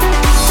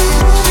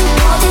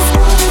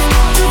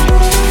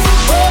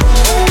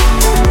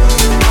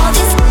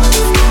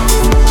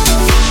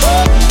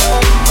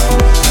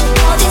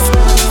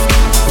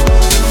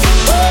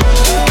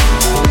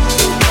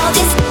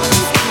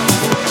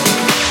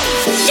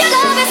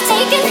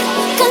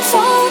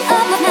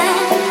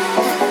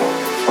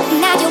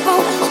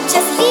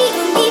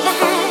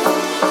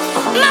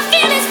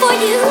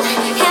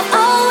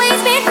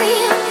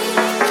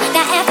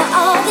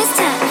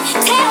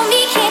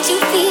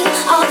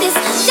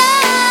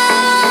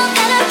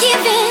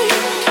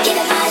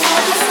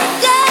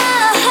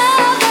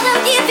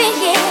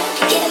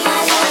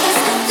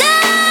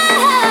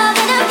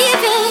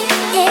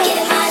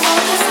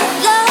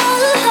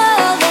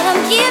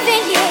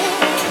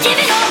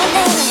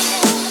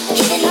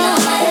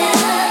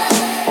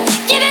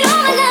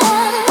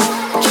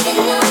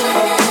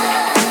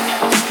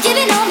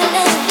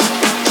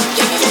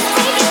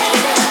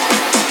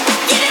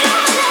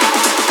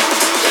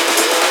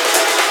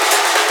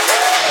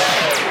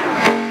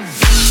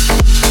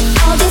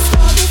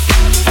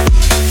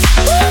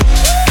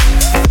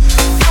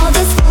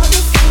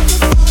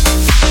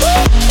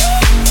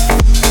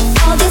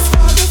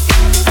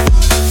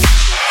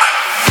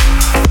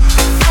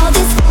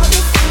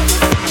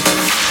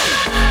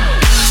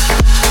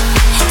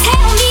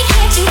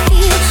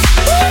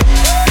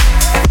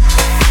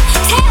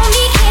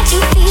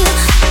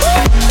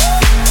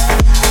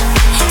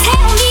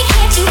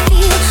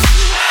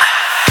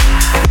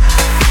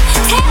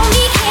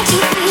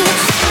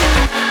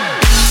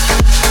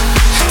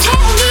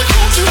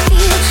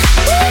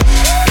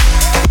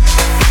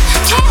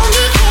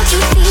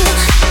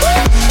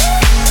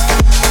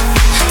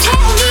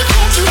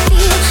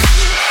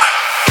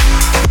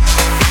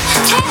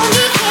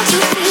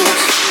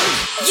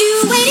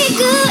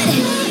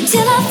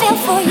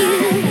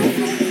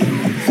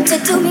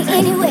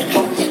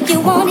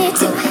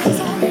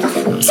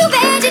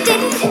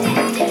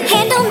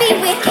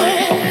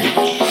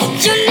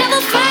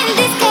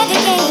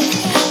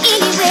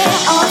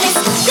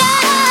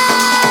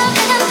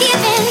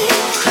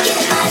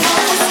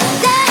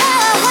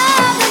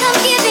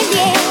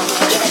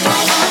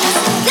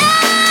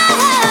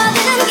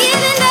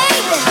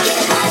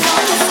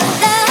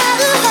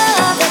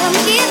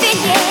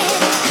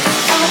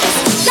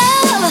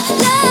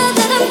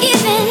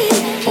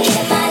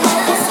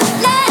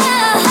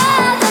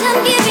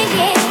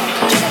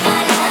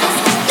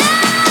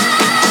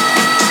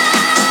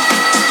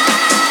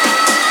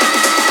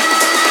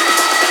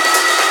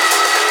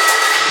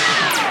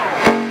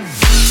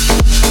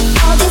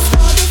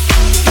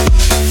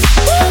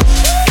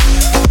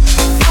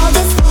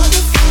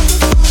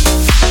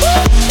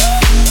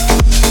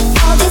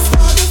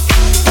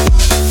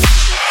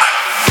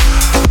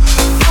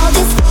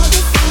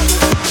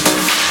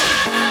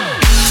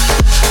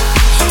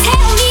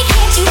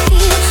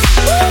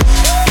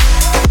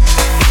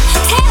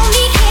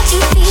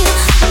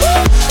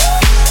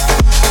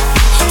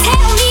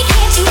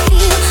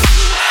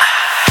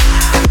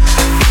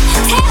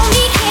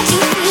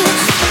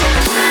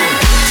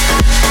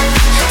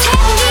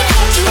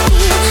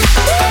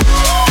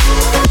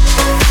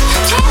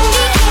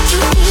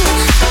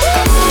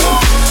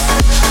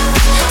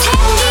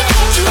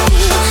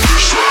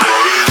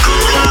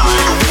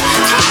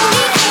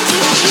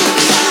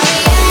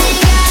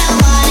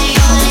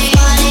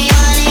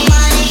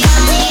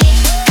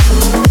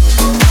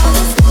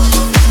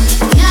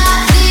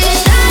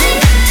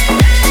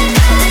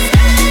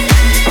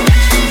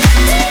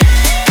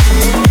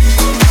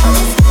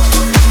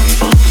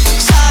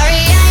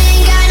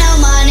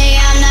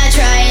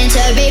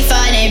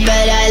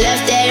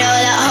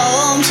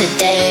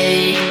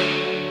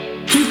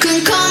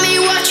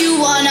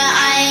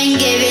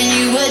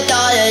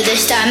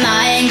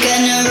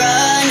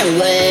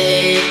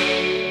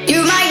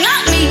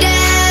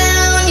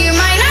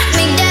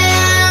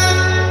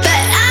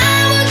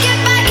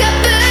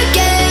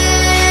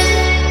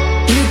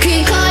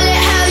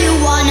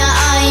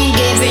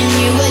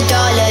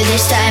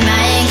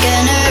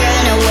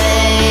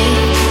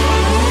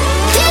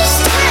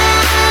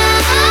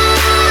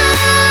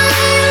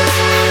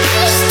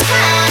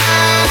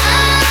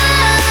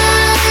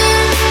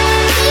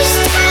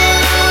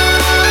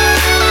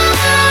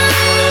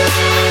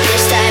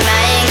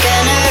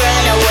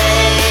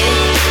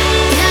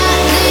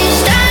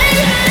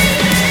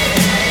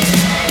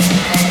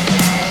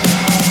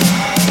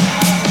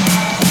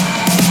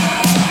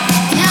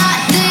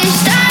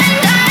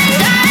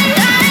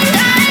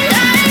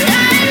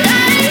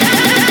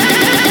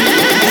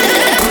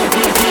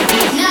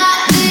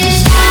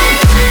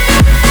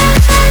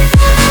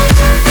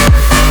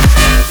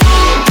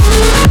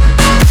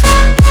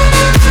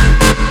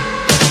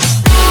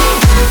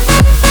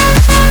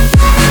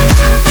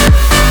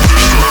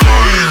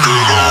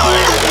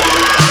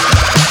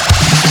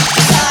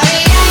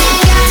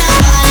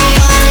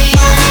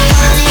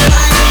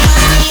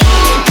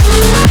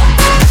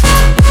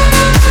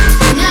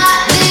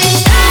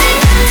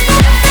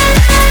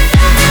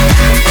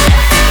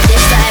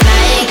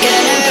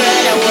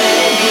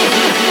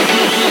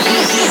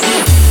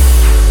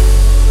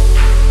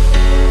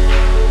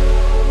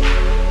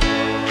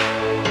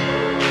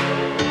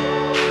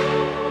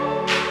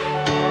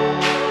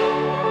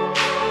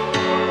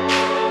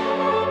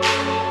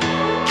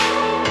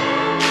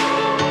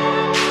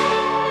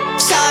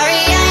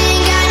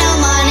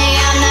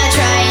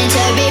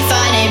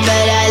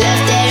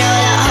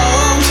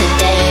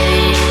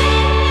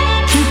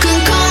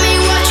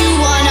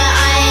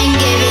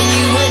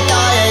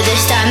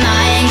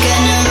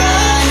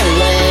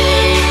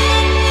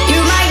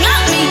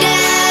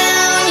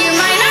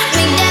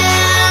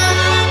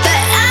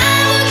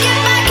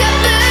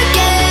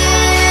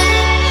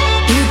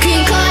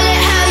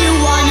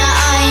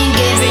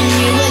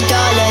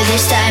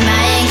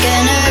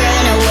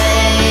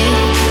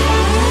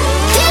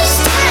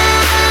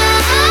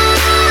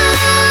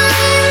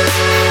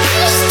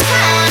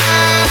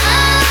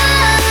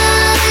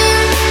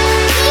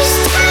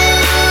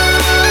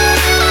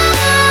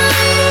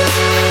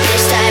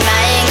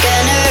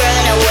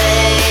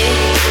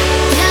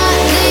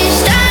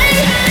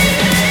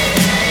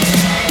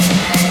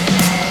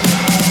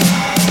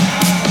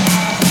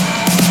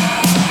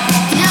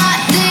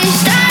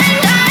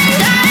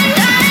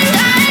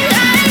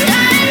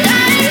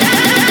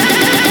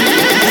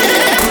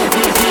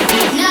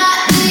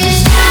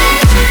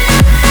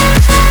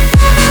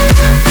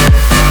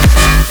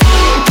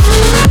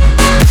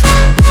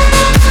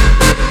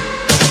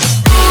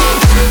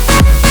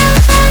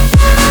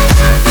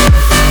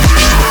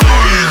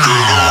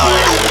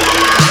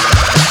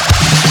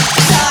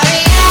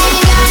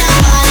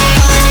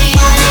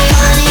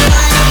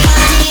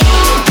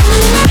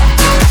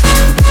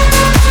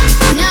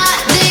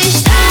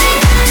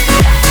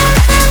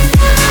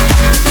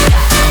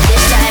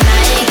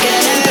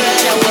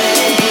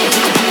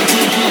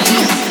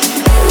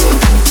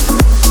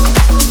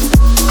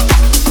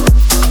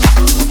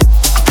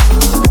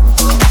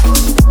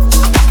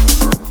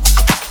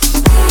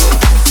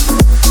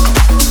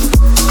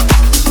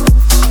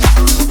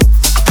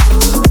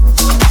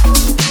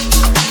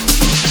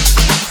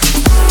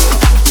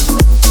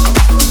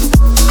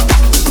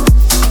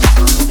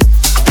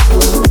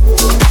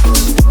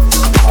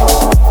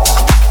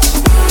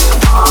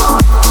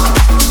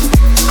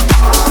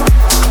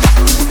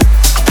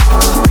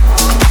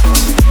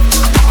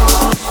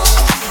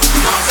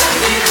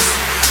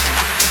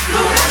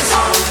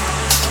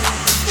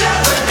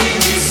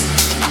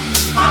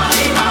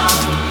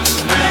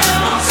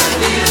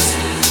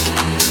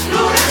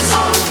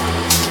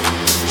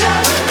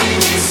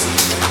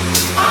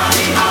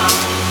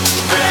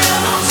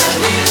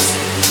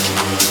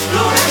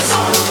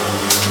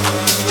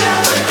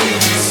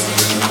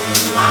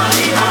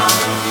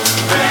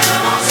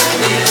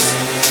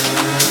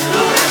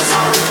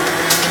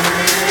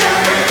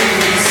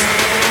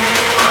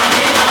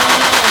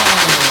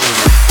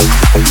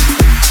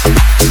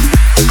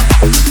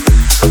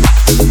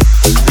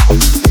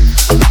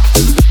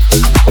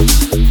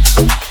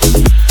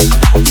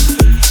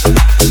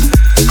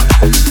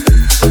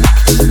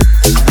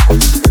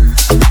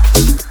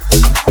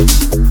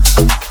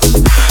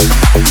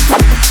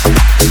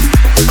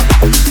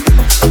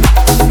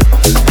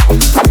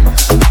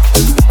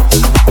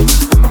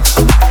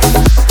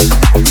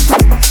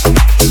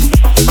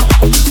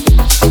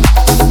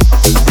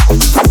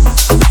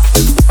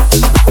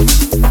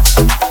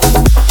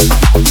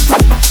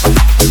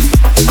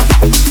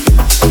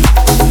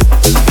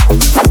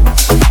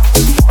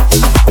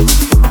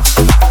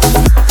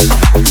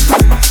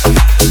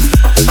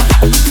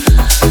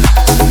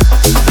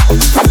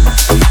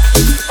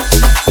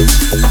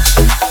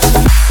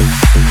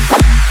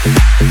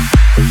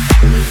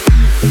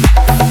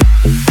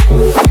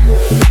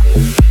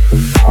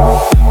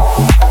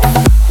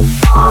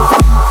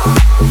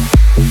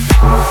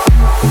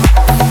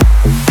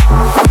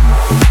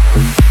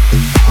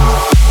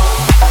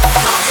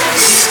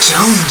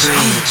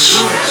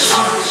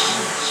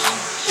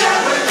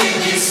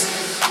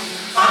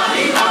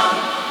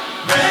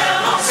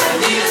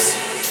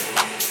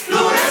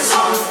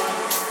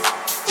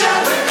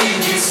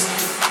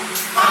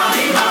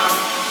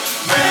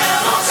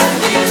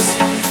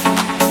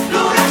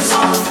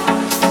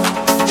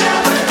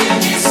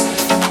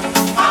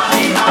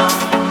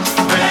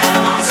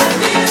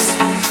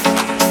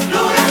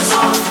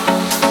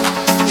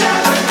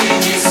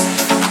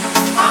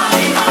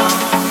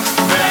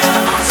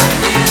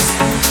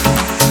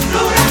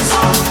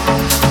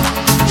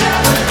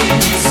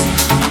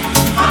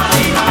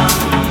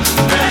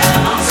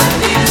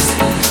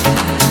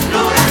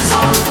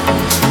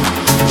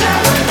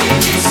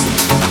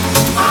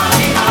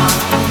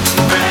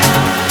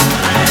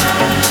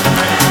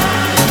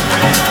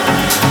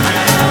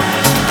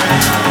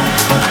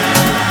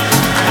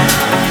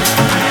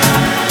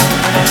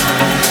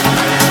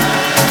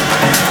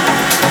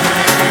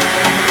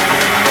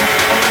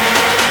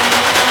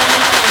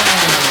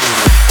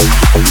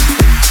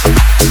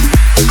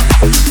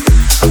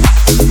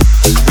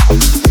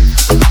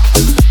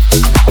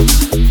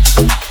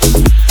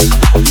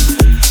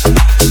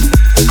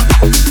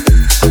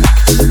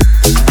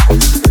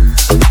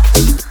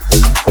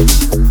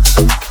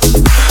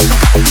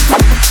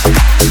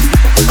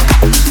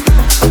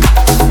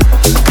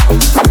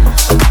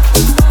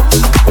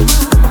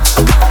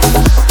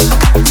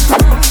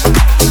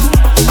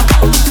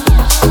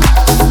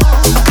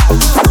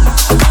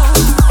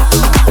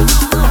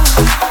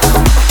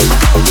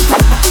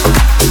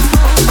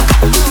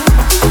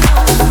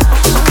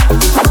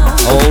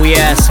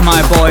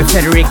 My boy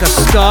Federico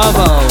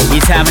Scavo,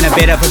 he's having a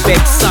bit of a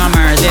big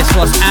summer. This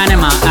was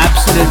Anima,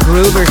 Absolute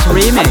Groovers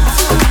remix.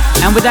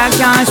 And with that,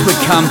 guys, we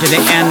come to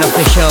the end of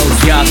the show.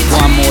 Just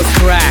one more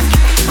track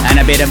and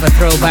a bit of a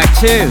throwback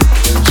too.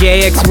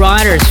 JX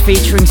Riders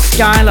featuring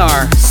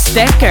Skylar,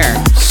 Stecker,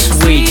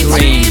 Sweet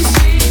Dreams.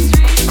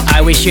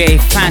 I wish you a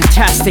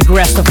fantastic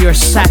rest of your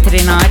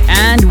Saturday night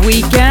and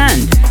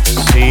weekend.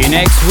 See you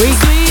next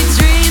week.